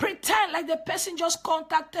 Pretend like the person just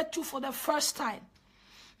contacted you for the first time.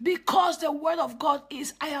 Because the word of God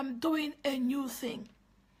is, I am doing a new thing.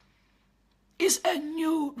 It's a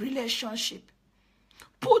new relationship.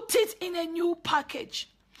 Put it in a new package.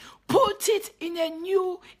 Put it in a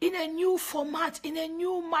new format, in a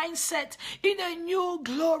new mindset, in a new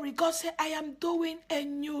glory. God said, I am doing a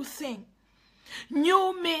new thing.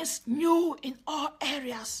 New means new in all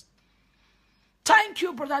areas. Thank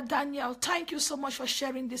you, Brother Daniel. Thank you so much for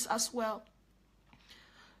sharing this as well.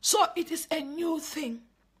 So it is a new thing.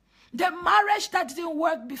 The marriage that didn't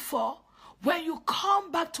work before, when you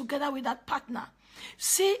come back together with that partner,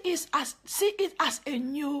 see it as a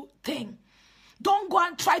new thing. Don't go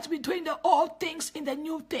and try to be doing the old things in the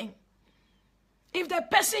new thing. If the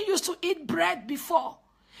person used to eat bread before,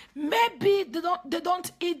 maybe they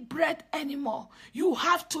don't eat bread anymore. You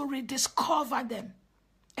have to rediscover them.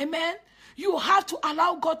 Amen. You have to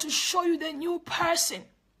allow God to show you the new person.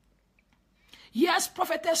 Yes,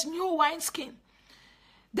 prophetess, new wineskin.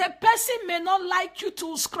 The person may not like you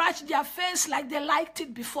to scratch their face like they liked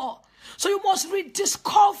it before. So you must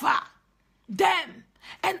rediscover them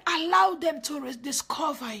and allow them to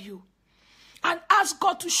rediscover you. And ask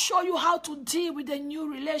God to show you how to deal with a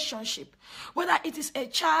new relationship. Whether it is a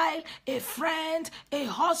child, a friend, a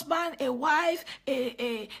husband, a wife,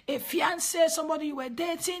 a fiancé, somebody you were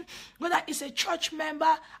dating, whether it's a church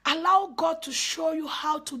member, allow God to show you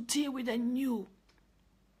how to deal with the new.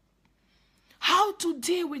 How to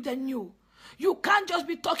deal with the new. You can't just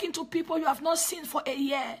be talking to people you have not seen for a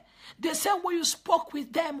year. The same way you spoke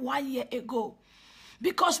with them 1 year ago.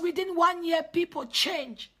 Because within 1 year, people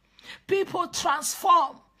change. People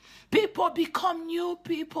transform. People become new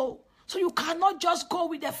people. So you cannot just go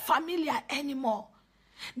with the familiar anymore.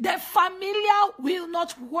 The familiar will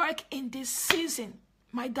not work in this season,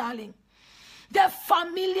 my darling. The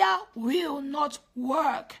familiar will not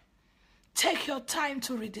work. Take your time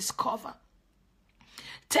to rediscover.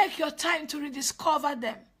 Take your time to rediscover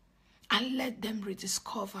them and let them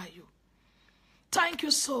rediscover you. Thank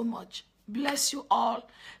you so much. Bless you all.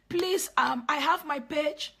 Please, I have my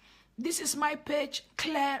page. This is my page,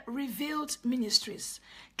 Claire Revealed Ministries.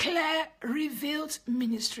 Claire Revealed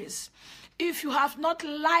Ministries. If you have not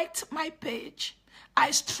liked my page,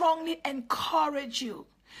 I strongly encourage you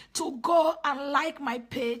to go and like my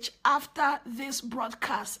page after this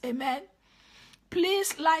broadcast. Amen.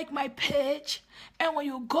 Please like my page, and when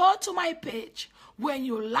you go to my page, when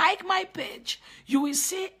you like my page, you will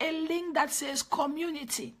see a link that says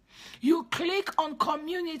community. You click on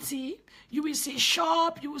community, you will see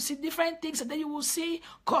shop, you will see different things, and then you will see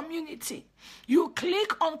community. You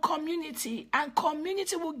click on community, and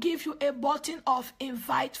community will give you a button of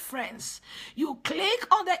invite friends. You click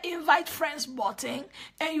on the invite friends button,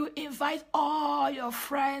 and you invite all your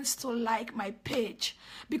friends to like my page,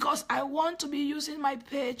 because I want to be using my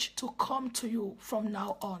page to come to you from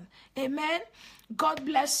now on. Amen. God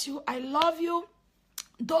bless you. I love you.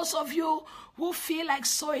 Those of you who feel like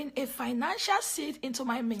sowing a financial seed into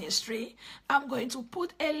my ministry, I'm going to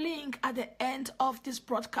put a link at the end of this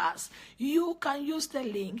broadcast. You can use the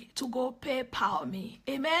link to go PayPal me.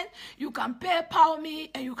 Amen. You can PayPal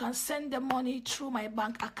me and you can send the money through my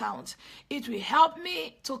bank account. It will help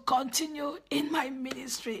me to continue in my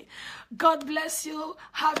ministry. God bless you.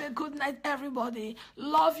 Have a good night, everybody.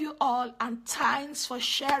 Love you all, and thanks for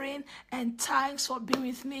sharing and thanks for being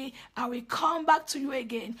with me. I will come back to you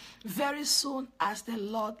again very soon as the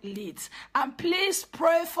Lord leads. And please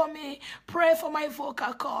pray for me. Pray for my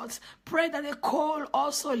vocal cords. Pray that the cold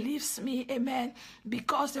also leaves me. Amen.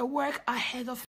 Because the work ahead of